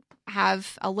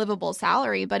have a livable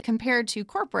salary, but compared to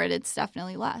corporate, it's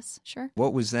definitely less. Sure.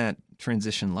 What was that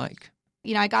transition like?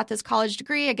 You know, I got this college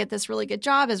degree, I get this really good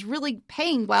job, is really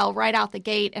paying well right out the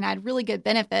gate, and I had really good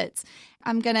benefits.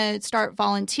 I'm going to start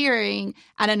volunteering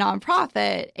at a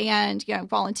nonprofit. And,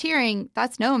 volunteering,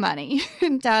 that's no money.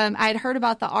 And I had heard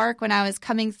about the ARC when I was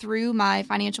coming through my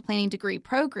financial planning degree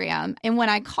program. And when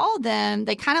I called them,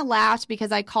 they kind of laughed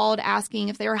because I called asking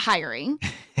if they were hiring.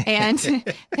 And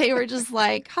they were just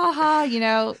like, haha,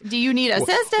 do you need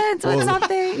assistance or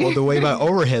something? Well, the way my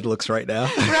overhead looks right now.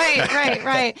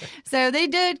 Right. So they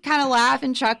did kind of laugh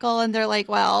and chuckle, and they're like,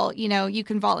 well, you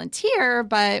can volunteer,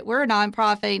 but we're a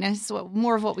nonprofit, it's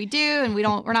more of what we do, and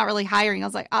we're not really hiring. I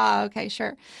was like, okay,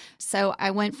 sure. So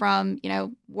I went from,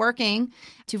 working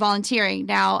to volunteering.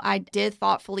 Now, I did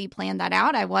thoughtfully plan that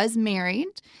out. I was married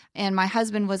and my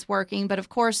husband was working. But of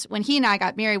course, when he and I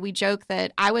got married, we joked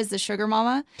that I was the sugar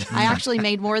mama. I actually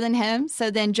made more than him.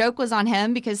 So then joke was on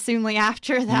him because soonly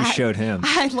after that, you showed him.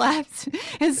 I left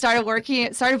and started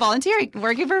volunteering,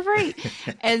 working for free.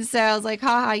 And so I was like,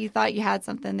 haha, you thought you had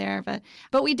something there.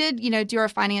 But we did, do our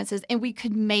finances and we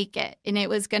could make it. And it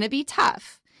was going to be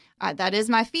tough. That is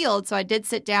my field. So I did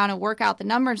sit down and work out the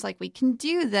numbers like we can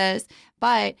do this.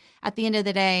 But at the end of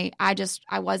the day, I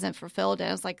wasn't fulfilled. And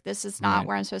I was like, this is not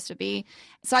where I'm supposed to be.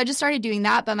 So I just started doing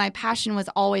that. But my passion was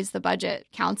always the budget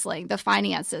counseling, the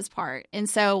finances part. And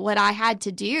so what I had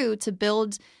to do to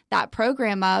build that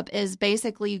program up is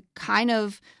basically kind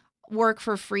of work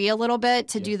for free a little bit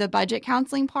to do the budget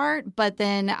counseling part. But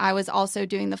then I was also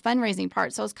doing the fundraising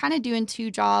part. So I was kind of doing 2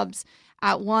 jobs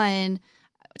at one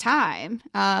time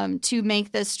to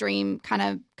make this dream kind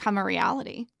of come a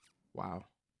reality. Wow.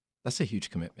 That's a huge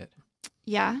commitment.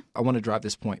 Yeah. I want to drive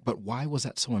this point, but why was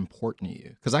that so important to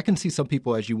you? Because I can see some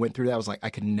people as you went through that, I was like, I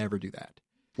could never do that.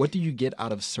 What do you get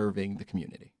out of serving the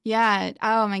community? Yeah.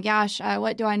 Oh my gosh.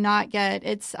 What do I not get?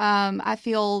 It's, I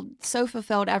feel so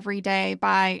fulfilled every day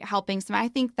by helping somebody.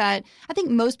 I think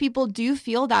most people do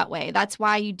feel that way. That's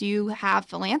why you do have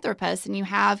philanthropists and you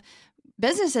have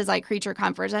businesses like Creature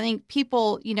Comforts. I think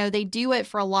people, they do it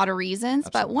for a lot of reasons,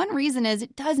 Absolutely. But one reason is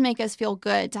it does make us feel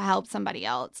good to help somebody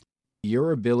else.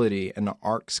 Your ability and the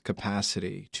ARC's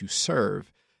capacity to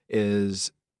serve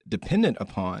is dependent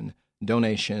upon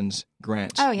donations,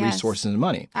 grants, resources, and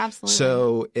money. Absolutely.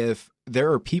 So if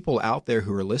there are people out there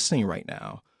who are listening right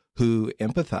now who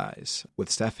empathize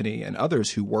with Stephanie and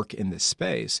others who work in this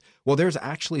space, well, there's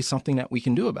actually something that we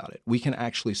can do about it. We can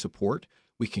actually support.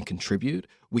 We can contribute.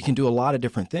 We can do a lot of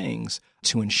different things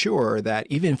to ensure that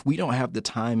even if we don't have the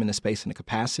time and the space and the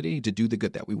capacity to do the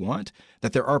good that we want,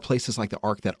 that there are places like the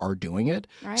ARC that are doing it.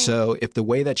 Right. So if the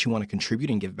way that you want to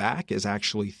contribute and give back is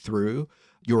actually through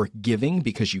your giving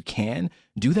because you can,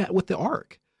 do that with the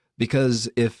ARC. Because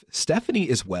if Stephanie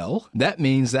is well, that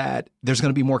means that there's going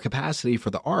to be more capacity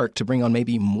for the ARC to bring on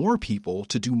maybe more people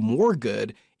to do more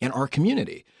good in our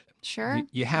community. Sure.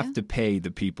 You have to pay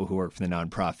the people who work for the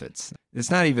nonprofits.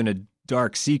 It's not even a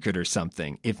dark secret or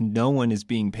something. If no one is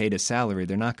being paid a salary,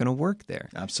 they're not going to work there.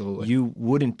 Absolutely. You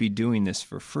wouldn't be doing this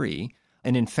for free.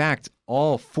 And in fact,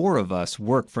 all 4 of us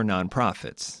work for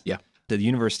nonprofits. Yeah. The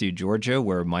University of Georgia,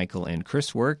 where Michael and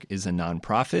Chris work, is a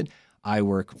nonprofit. I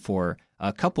work for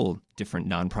a couple different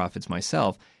nonprofits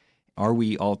myself. Are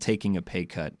we all taking a pay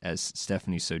cut, as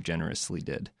Stephanie so generously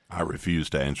did? I refuse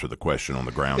to answer the question on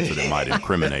the grounds that it might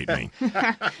incriminate me.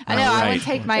 I know. I would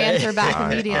take my answer back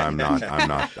immediately. I'm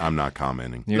not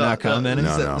commenting. You're not commenting?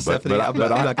 No. Stephanie,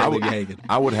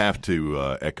 I would have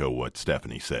to echo what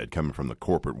Stephanie said. Coming from the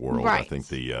corporate world, right. I think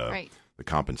the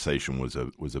compensation was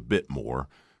a bit more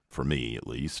for me, at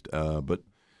least. But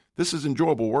this is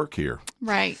enjoyable work here.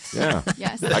 Right. Yeah.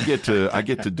 Yes. I get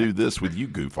to do this with you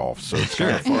goof offs, so it's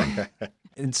kind of fun.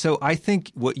 And so I think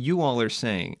what you all are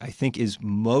saying, I think, is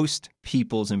most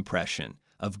people's impression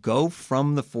of go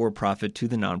from the for-profit to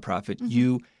the nonprofit. Mm-hmm.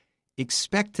 You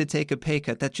expect to take a pay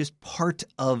cut. That's just part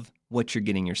of what you're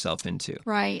getting yourself into.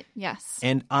 Right. Yes.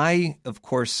 And I, of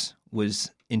course,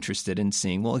 was interested in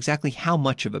seeing, well, exactly how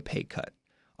much of a pay cut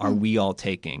are we all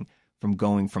taking from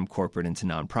going from corporate into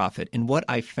nonprofit? And what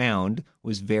I found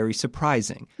was very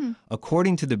surprising.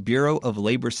 According to the Bureau of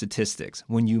Labor Statistics,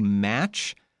 when you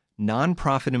match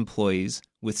nonprofit employees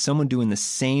with someone doing the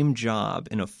same job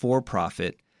in a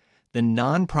for-profit, the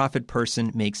nonprofit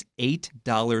person makes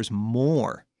 $8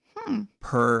 more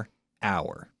per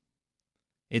hour.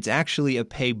 It's actually a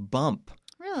pay bump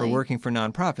for working for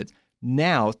nonprofits.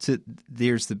 Now,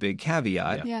 there's the big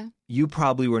caveat. Yeah. You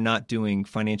probably were not doing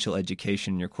financial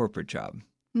education in your corporate job.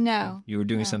 No. You were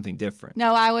doing something different.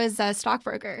 No, I was a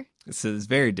stockbroker. So it's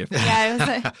very different. Yeah, it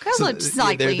was equivalent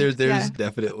slightly. There's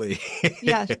definitely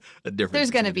a difference.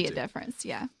 There's going to be a difference,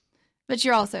 yeah. But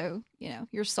you're also,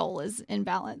 your soul is in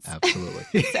balance.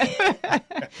 Absolutely.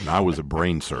 And I was a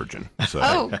brain surgeon. So,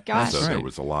 oh, gosh. So there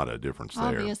was a lot of difference there.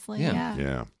 Obviously,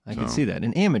 yeah. I can see that.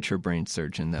 An amateur brain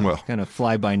surgeon, though. Kind of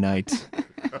fly by night.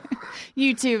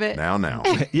 YouTube it. Now.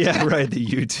 Yeah, right. The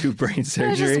YouTube brain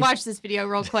surgery. Just watch this video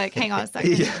real quick. Hang on a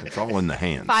second. It's all in the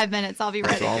hands. 5 minutes. I'll be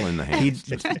ready. It's all in the hands.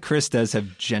 Chris does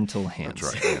have gentle hands.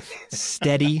 That's right. Yes.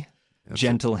 Steady,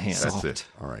 gentle hands. That's it.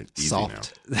 All right. Easy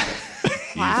Soft. now.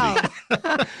 Wow.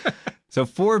 So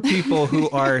for people who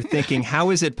are thinking,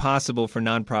 how is it possible for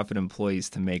nonprofit employees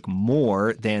to make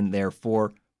more than their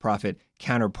for-profit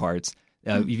counterparts?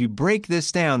 If you break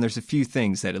this down, there's a few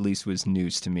things that at least was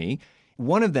news to me.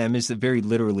 One of them is that very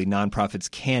literally nonprofits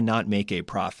cannot make a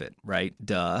profit, right?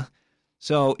 Duh.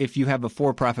 So if you have a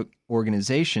for-profit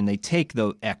organization, they take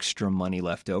the extra money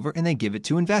left over and they give it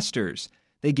to investors.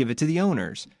 They give it to the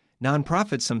owners.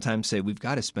 Nonprofits sometimes say, we've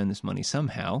got to spend this money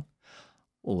somehow.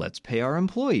 Well, let's pay our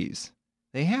employees.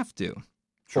 They have to.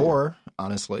 Sure. Or,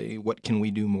 honestly, what can we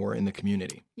do more in the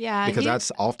community? Yeah. Because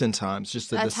that's oftentimes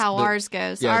just that's how ours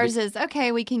goes. Yeah, ours is,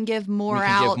 okay, we can give more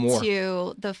out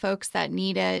to the folks that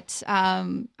need it.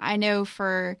 I know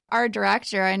for our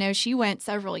director, she went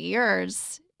several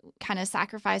years kind of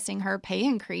sacrificing her pay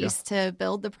increase to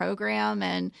build the program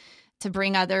and to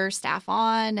bring other staff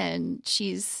on. And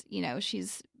she's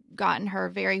gotten her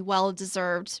very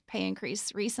well-deserved pay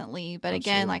increase recently. But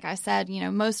again, like I said,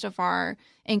 most of our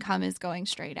income is going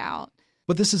straight out.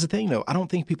 But this is the thing, though. I don't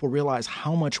think people realize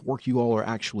how much work you all are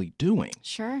actually doing.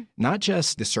 Sure. Not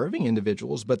just the serving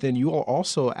individuals, but then you are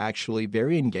also actually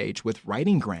very engaged with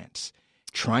writing grants,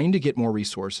 trying to get more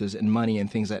resources and money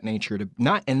and things of that nature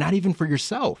not even for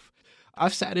yourself.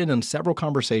 I've sat in on several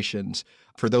conversations.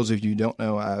 For those of you who don't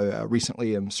know, I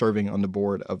recently am serving on the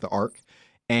board of the ARC.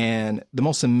 And the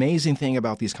most amazing thing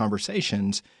about these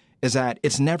conversations is that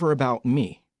it's never about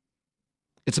me.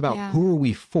 It's about who are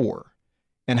we for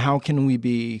and how can we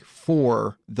be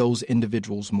for those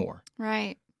individuals more.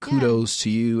 Right. Kudos to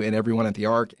you and everyone at the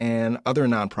ARC and other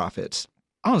nonprofits.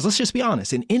 Honest, let's just be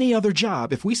honest. In any other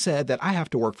job, if we said that I have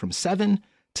to work from 7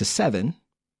 to 7,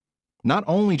 not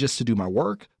only just to do my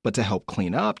work, but to help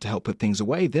clean up, to help put things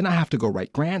away, then I have to go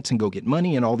write grants and go get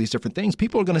money and all these different things.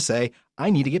 People are going to say, I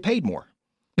need to get paid more.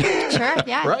 Sure,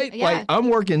 yeah. Right? Yeah. Like I'm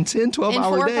working 10,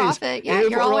 12-hour days. Profit, yeah.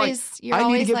 You're always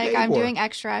like, I'm doing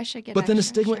extra, I should get But extra. then the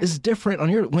stigma is different on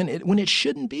your when it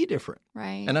shouldn't be different.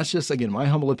 Right. And that's just, again, my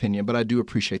humble opinion, but I do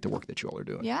appreciate the work that you all are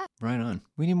doing. Yeah. Right on.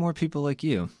 We need more people like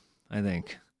you, I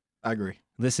think. I agree.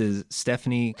 This is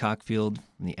Stephanie Cockfield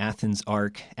from the Athens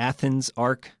ARC. Athens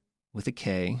ARC with a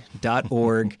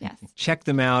K.org. Yes. Check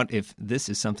them out. If this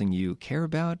is something you care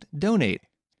about, donate.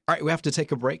 All right, we have to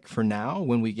take a break for now.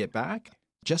 When we get back,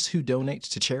 just who donates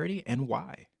to charity and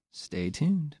why. Stay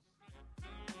tuned.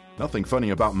 Nothing Funny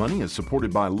About Money is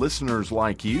supported by listeners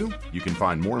like you. You can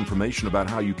find more information about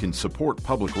how you can support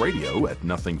public radio at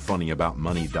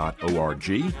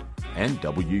nothingfunnyaboutmoney.org and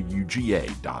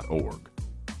WUGA.org.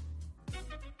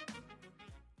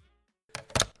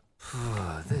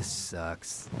 This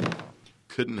sucks.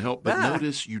 Couldn't help but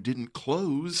notice you didn't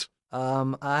close.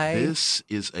 This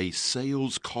is a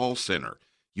sales call center.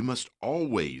 You must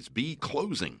always be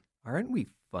closing. Aren't we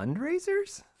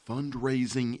fundraisers?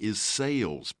 Fundraising is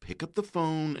sales. Pick up the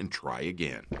phone and try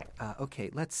again. Okay,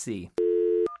 let's see.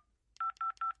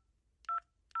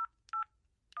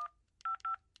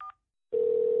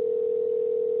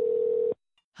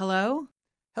 Hello?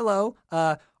 Hello.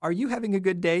 Are you having a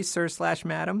good day,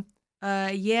 sir/madam?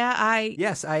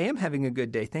 Yes, I am having a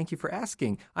good day. Thank you for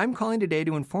asking. I'm calling today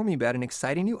to inform you about an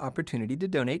exciting new opportunity to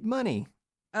donate money.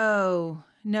 Oh,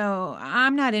 no,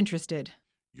 I'm not interested.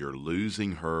 You're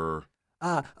losing her.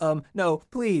 No,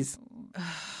 please.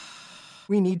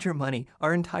 We need your money.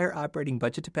 Our entire operating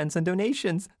budget depends on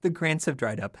donations. The grants have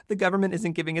dried up. The government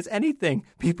isn't giving us anything.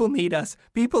 People need us.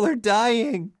 People are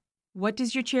dying. What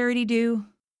does your charity do?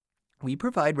 We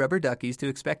provide rubber duckies to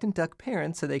expectant duck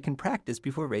parents so they can practice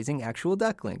before raising actual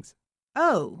ducklings.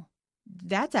 Oh,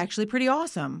 that's actually pretty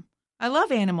awesome. I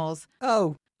love animals.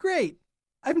 Oh, great.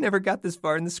 I've never got this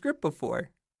far in the script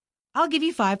before. I'll give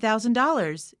you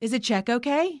 $5,000. Is a check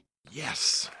okay?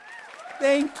 Yes.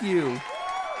 Thank you.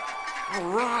 All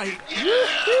right.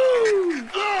 Woo-hoo!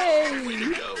 Yay! Way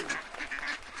to go.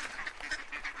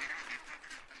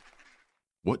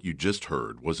 What you just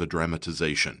heard was a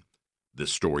dramatization.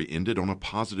 This story ended on a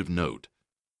positive note.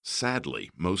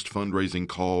 Sadly, most fundraising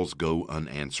calls go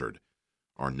unanswered.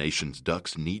 Our nation's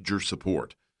ducks need your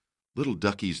support. Little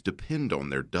duckies depend on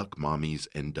their duck mommies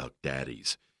and duck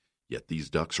daddies. Yet these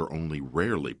ducks are only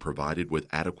rarely provided with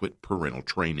adequate parental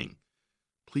training.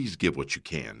 Please give what you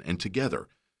can, and together,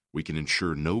 we can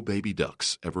ensure no baby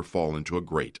ducks ever fall into a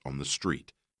grate on the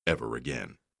street ever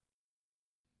again.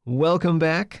 Welcome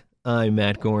back. I'm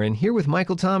Matt Gorin, here with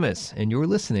Michael Thomas, and you're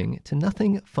listening to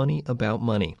Nothing Funny About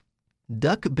Money.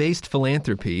 Duck-based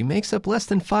philanthropy makes up less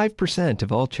than 5%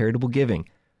 of all charitable giving.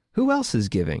 Who else is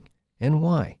giving, and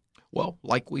why? Well,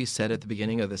 like we said at the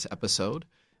beginning of this episode,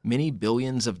 many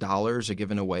billions of dollars are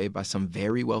given away by some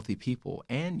very wealthy people.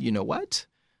 And you know what?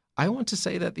 I want to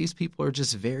say that these people are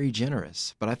just very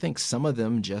generous, but I think some of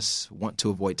them just want to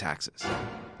avoid taxes.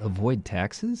 Avoid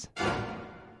taxes?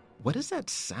 What does that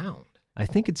sound? I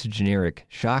think it's a generic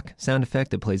shock sound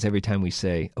effect that plays every time we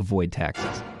say avoid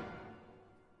taxes.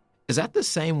 Is that the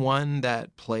same one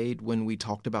that played when we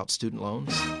talked about student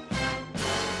loans?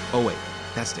 Oh, wait,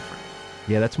 that's different.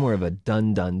 Yeah, that's more of a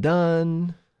dun, dun,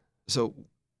 dun. So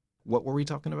what were we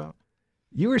talking about?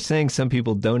 You were saying some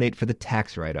people donate for the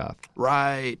tax write-off.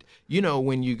 Right. You know,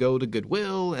 when you go to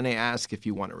Goodwill and they ask if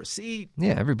you want a receipt.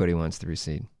 Yeah, everybody wants the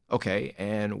receipt. Okay,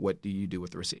 and what do you do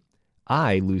with the receipt?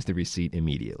 I lose the receipt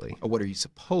immediately. What are you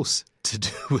supposed to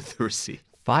do with the receipt?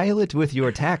 File it with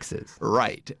your taxes.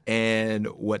 Right. And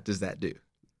what does that do?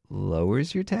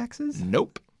 Lowers your taxes?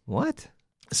 Nope. What?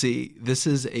 See, this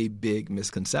is a big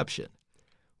misconception.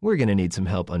 We're going to need some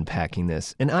help unpacking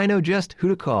this, and I know just who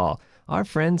to call. Our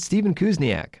friend Stephen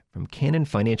Kuzniak from Cannon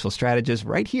Financial Strategists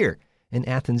right here in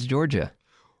Athens, Georgia.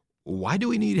 Why do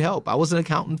we need help? I was an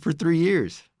accountant for 3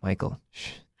 years. Michael, shh,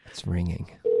 it's ringing.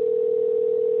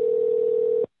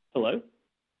 Hello?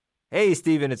 Hey,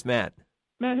 Stephen, it's Matt.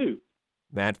 Matt who?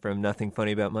 Matt from Nothing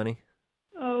Funny About Money.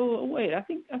 Oh, wait, I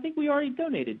think we already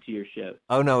donated to your show.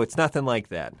 Oh, no, it's nothing like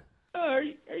that. Are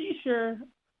you sure?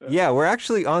 Yeah, we're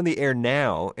actually on the air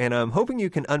now, and I'm hoping you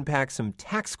can unpack some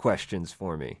tax questions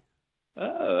for me.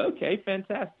 Oh, okay,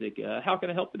 fantastic. How can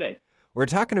I help today? We're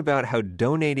talking about how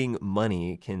donating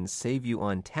money can save you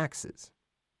on taxes.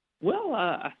 Well,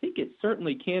 I think it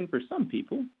certainly can for some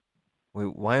people.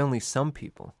 Wait, why only some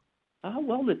people?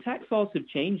 Well, the tax laws have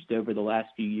changed over the last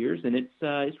few years, and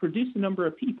it's reduced the number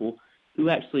of people who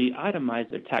actually itemize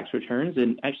their tax returns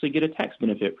and actually get a tax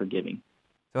benefit for giving.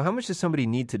 So how much does somebody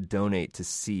need to donate to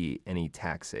see any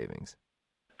tax savings?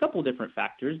 A couple different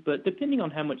factors, but depending on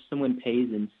how much someone pays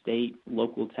in state,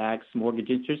 local tax, mortgage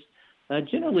interest,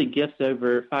 generally gifts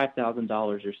over $5,000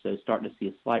 or so start to see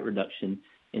a slight reduction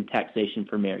in taxation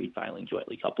for married filing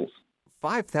jointly couples.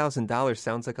 $5,000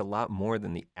 sounds like a lot more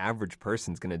than the average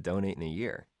person's going to donate in a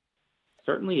year.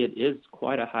 Certainly it is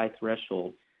quite a high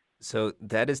threshold. So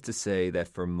that is to say that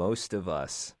for most of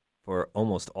us, for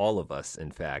almost all of us,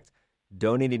 in fact,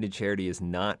 donating to charity is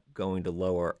not going to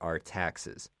lower our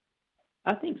taxes.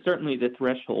 I think certainly the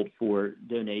threshold for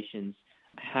donations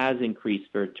has increased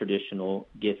for traditional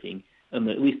gifting,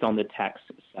 at least on the tax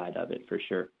side of it, for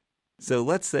sure. So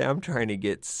let's say I'm trying to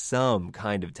get some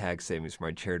kind of tax savings from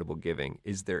my charitable giving.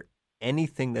 Is there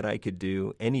anything that I could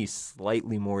do, any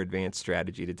slightly more advanced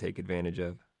strategy to take advantage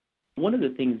of? One of the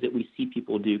things that we see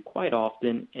people do quite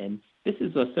often, and this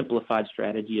is a simplified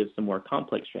strategy of some more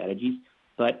complex strategies,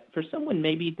 but for someone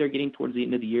maybe they're getting towards the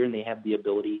end of the year and they have the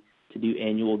ability to do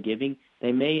annual giving,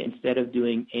 they may, instead of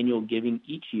doing annual giving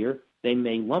each year, they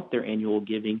may lump their annual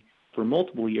giving for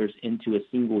multiple years into a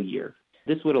single year.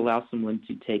 This would allow someone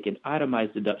to take an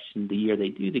itemized deduction the year they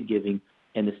do the giving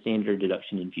and the standard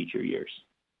deduction in future years.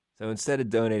 So instead of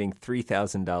donating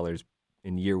 $3,000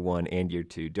 in year one and year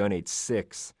two, donate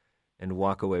 $6,000 and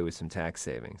walk away with some tax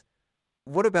savings.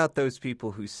 What about those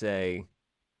people who say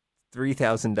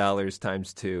 $3,000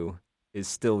 times 2 is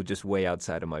still just way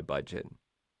outside of my budget?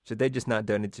 Should they just not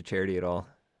donate to charity at all?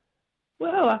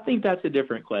 Well, I think that's a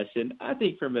different question. I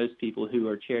think for most people who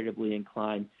are charitably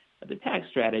inclined, the tax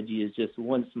strategy is just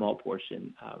one small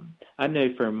portion. I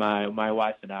know for my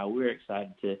wife and I, we're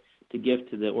excited to give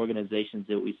to the organizations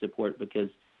that we support because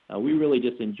we really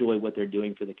just enjoy what they're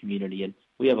doing for the community. And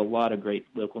we have a lot of great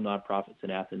local nonprofits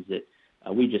in Athens that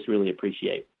we just really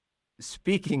appreciate.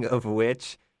 Speaking of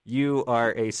which, you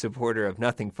are a supporter of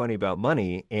Nothing Funny About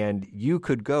Money, and you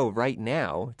could go right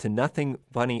now to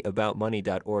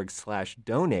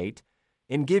nothingfunnyaboutmoney.org/donate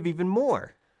and give even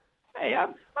more. Hey,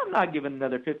 I'm not giving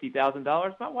another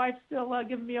 $50,000. My wife's still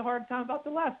giving me a hard time about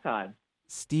the last time.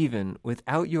 Stephen,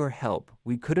 without your help,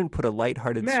 we couldn't put a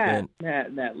lighthearted spin.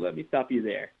 Matt, let me stop you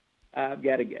there. I've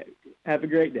got to go. Have a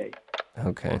great day.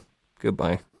 Okay,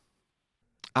 goodbye.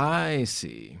 I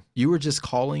see. You were just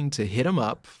calling to hit him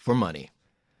up for money.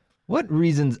 What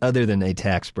reasons other than a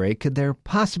tax break could there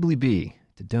possibly be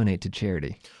to donate to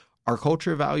charity? Our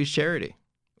culture values charity.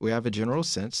 We have a general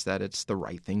sense that it's the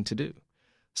right thing to do.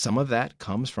 Some of that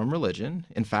comes from religion.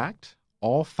 In fact,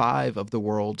 all 5 of the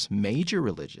world's major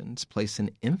religions place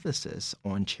an emphasis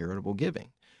on charitable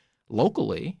giving.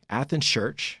 Locally, Athens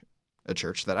Church, a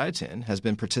church that I attend, has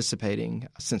been participating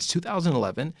since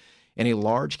 2011 in a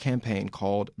large campaign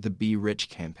called the Be Rich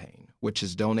campaign, which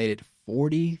has donated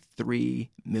 $43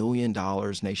 million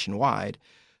nationwide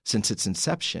since its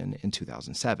inception in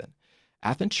 2007.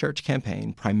 Athens Church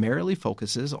campaign primarily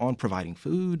focuses on providing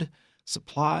food,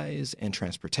 supplies, and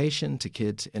transportation to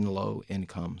kids in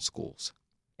low-income schools.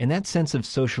 And that sense of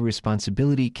social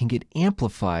responsibility can get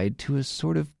amplified to a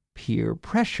sort of peer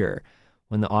pressure.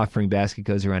 When the offering basket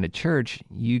goes around at church,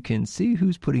 you can see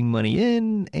who's putting money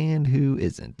in and who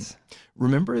isn't.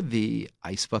 Remember the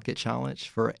ice bucket challenge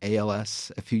for ALS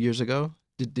a few years ago?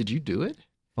 Did you do it?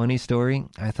 Funny story,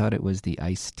 I thought it was the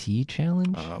iced tea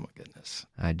challenge. Oh, my goodness.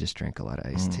 I just drank a lot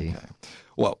of iced tea. Okay.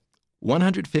 Well,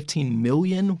 $115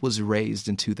 million was raised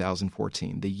in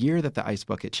 2014, the year that the ice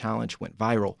bucket challenge went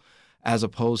viral, as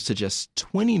opposed to just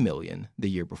 $20 million the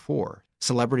year before.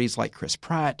 Celebrities like Chris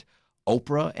Pratt,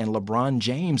 Oprah, and LeBron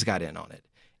James got in on it.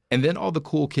 And then all the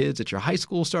cool kids at your high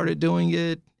school started doing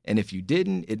it. And if you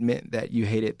didn't, it meant that you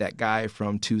hated that guy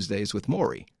from Tuesdays with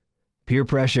Morrie. Peer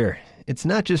pressure. It's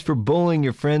not just for bullying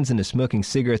your friends into smoking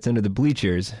cigarettes under the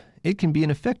bleachers. It can be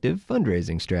an effective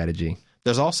fundraising strategy.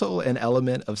 There's also an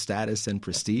element of status and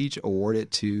prestige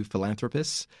awarded to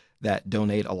philanthropists that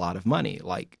donate a lot of money,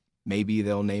 like maybe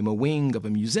they'll name a wing of a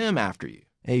museum after you.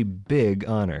 A big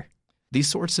honor. These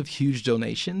sorts of huge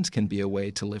donations can be a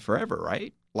way to live forever,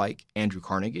 right? Like Andrew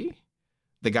Carnegie.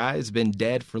 The guy's been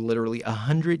dead for literally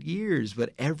 100 years,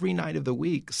 but every night of the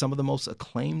week, some of the most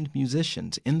acclaimed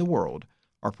musicians in the world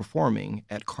are performing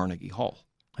at Carnegie Hall.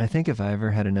 I think if I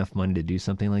ever had enough money to do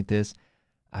something like this,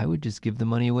 I would just give the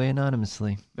money away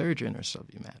anonymously. Very generous of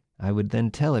you, Matt. I would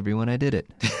then tell everyone I did it.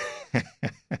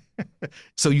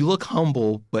 So you look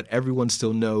humble, but everyone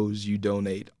still knows you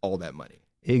donate all that money.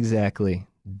 Exactly.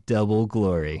 Double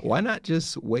glory. Why not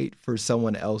just wait for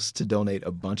someone else to donate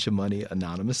a bunch of money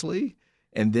anonymously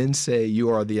and then say you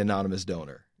are the anonymous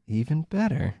donor? Even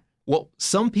better. Well,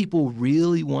 some people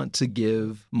really want to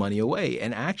give money away,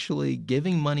 and actually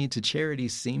giving money to charity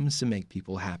seems to make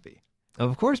people happy.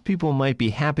 Of course, people might be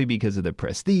happy because of the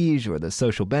prestige or the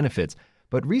social benefits,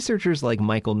 but researchers like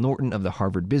Michael Norton of the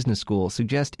Harvard Business School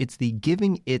suggest it's the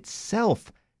giving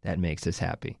itself that makes us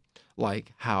happy.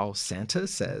 Like how Santa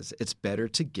says it's better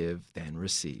to give than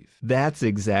receive. That's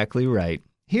exactly right.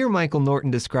 Here, Michael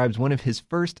Norton describes one of his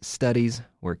first studies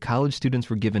where college students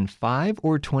were given $5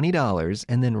 or $20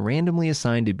 and then randomly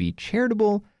assigned to be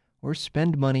charitable or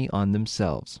spend money on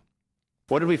themselves.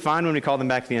 What did we find when we called them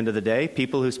back at the end of the day?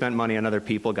 People who spent money on other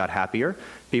people got happier.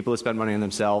 People who spent money on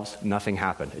themselves, nothing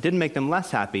happened. It didn't make them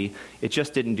less happy. It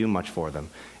just didn't do much for them.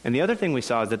 And the other thing we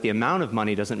saw is that the amount of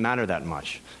money doesn't matter that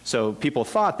much. So people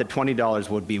thought that $20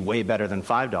 would be way better than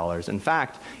 $5. In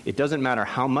fact, it doesn't matter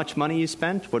how much money you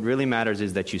spent. What really matters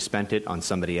is that you spent it on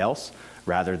somebody else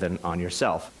rather than on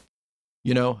yourself.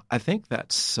 You know, I think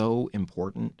that's so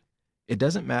important. It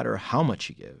doesn't matter how much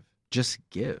you give, just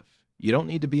give. You don't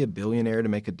need to be a billionaire to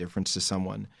make a difference to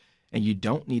someone, and you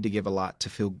don't need to give a lot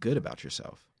to feel good about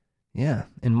yourself. Yeah,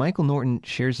 and Michael Norton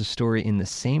shares a story in the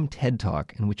same TED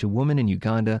Talk in which a woman in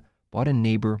Uganda bought a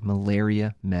neighbor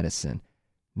malaria medicine,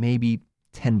 maybe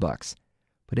 $10,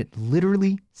 but it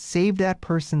literally saved that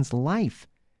person's life.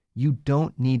 You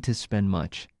don't need to spend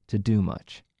much to do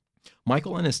much.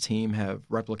 Michael and his team have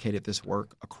replicated this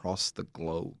work across the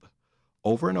globe.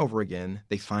 Over and over again,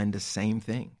 they find the same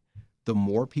thing. The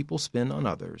more people spend on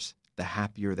others, the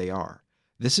happier they are.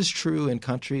 This is true in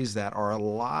countries that are a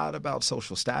lot about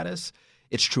social status.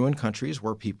 It's true in countries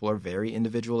where people are very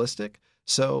individualistic.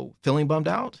 So, feeling bummed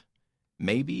out?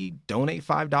 Maybe donate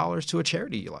 $5 to a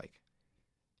charity you like.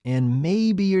 And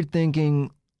maybe you're thinking,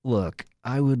 look,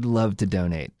 I would love to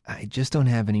donate. I just don't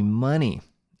have any money.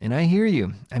 And I hear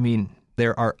you. I mean,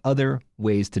 there are other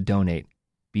ways to donate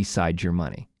besides your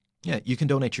money. Yeah, you can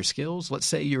donate your skills. Let's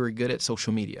say you're good at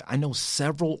social media. I know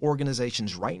several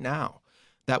organizations right now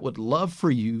that would love for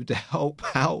you to help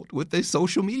out with a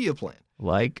social media plan.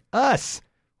 Like us.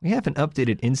 We haven't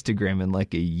updated Instagram in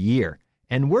like a year,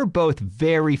 and we're both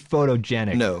very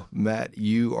photogenic. No, Matt,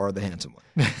 you are the handsome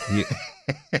one.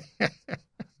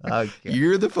 Okay.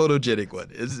 You're the photogenic one.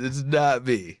 It's not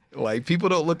me. Like, people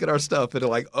don't look at our stuff and they're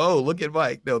like, oh, look at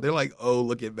Mike. No, they're like, oh,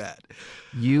 look at Matt.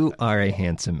 You are a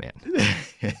handsome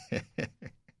man.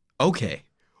 Okay.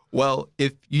 Well,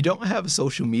 if you don't have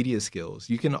social media skills,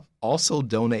 you can also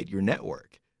donate your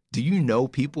network. Do you know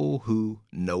people who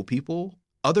know people?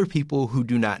 Other people who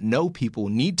do not know people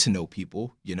need to know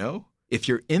people, you know? If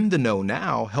you're in the know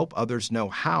now, help others know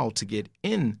how to get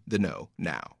in the know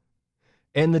now.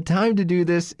 And the time to do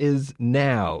this is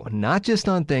now, not just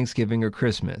on Thanksgiving or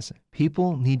Christmas.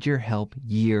 People need your help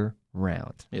year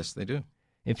round. Yes, they do.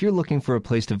 If you're looking for a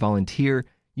place to volunteer,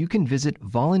 you can visit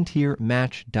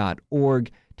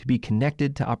volunteermatch.org to be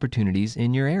connected to opportunities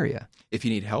in your area. If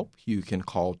you need help, you can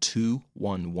call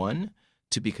 211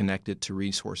 to be connected to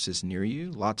resources near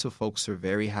you. Lots of folks are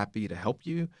very happy to help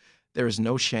you. There is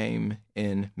no shame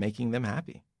in making them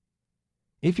happy.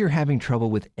 If you're having trouble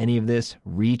with any of this,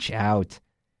 reach out.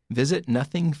 Visit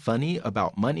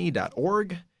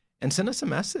nothingfunnyaboutmoney.org and send us a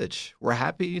message. We're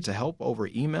happy to help over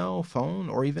email, phone,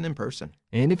 or even in person.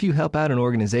 And if you help out an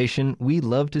organization, we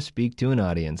love to speak to an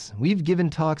audience. We've given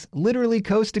talks literally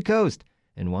coast to coast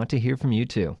and want to hear from you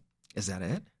too. Is that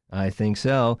it? I think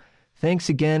so. Thanks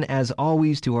again, as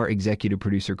always, to our executive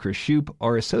producer, Chris Shoup,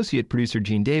 our associate producer,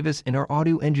 Gene Davis, and our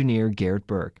audio engineer, Garrett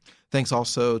Burke. Thanks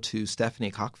also to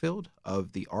Stephanie Cockfield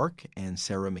of the ARC and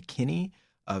Sarah McKinney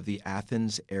of the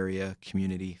Athens Area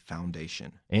Community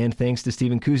Foundation. And thanks to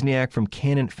Stephen Kuzniak from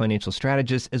Canon Financial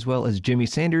Strategists, as well as Jimmy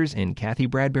Sanders and Kathy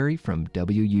Bradbury from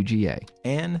WUGA.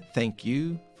 And thank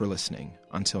you for listening.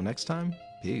 Until next time,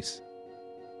 peace.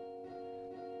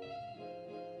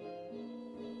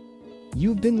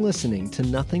 You've been listening to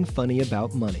Nothing Funny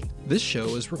About Money. This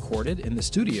show is recorded in the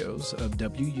studios of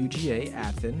WUGA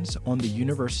Athens on the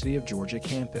University of Georgia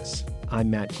campus. I'm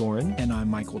Matt Gorin. And I'm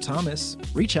Michael Thomas.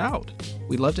 Reach out.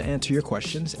 We'd love to answer your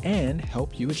questions and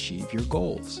help you achieve your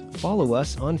goals. Follow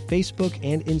us on Facebook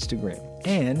and Instagram.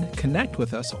 And connect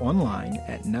with us online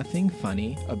at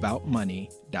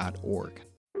nothingfunnyaboutmoney.org.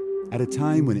 At a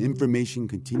time when information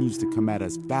continues to come at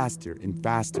us faster and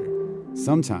faster,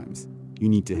 sometimes you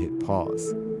need to hit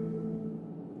pause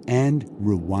and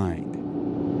rewind.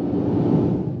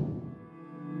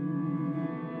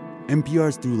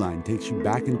 NPR's Throughline takes you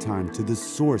back in time to the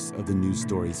source of the news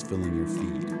stories filling your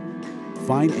feed.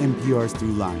 Find NPR's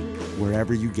Throughline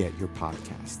wherever you get your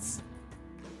podcasts.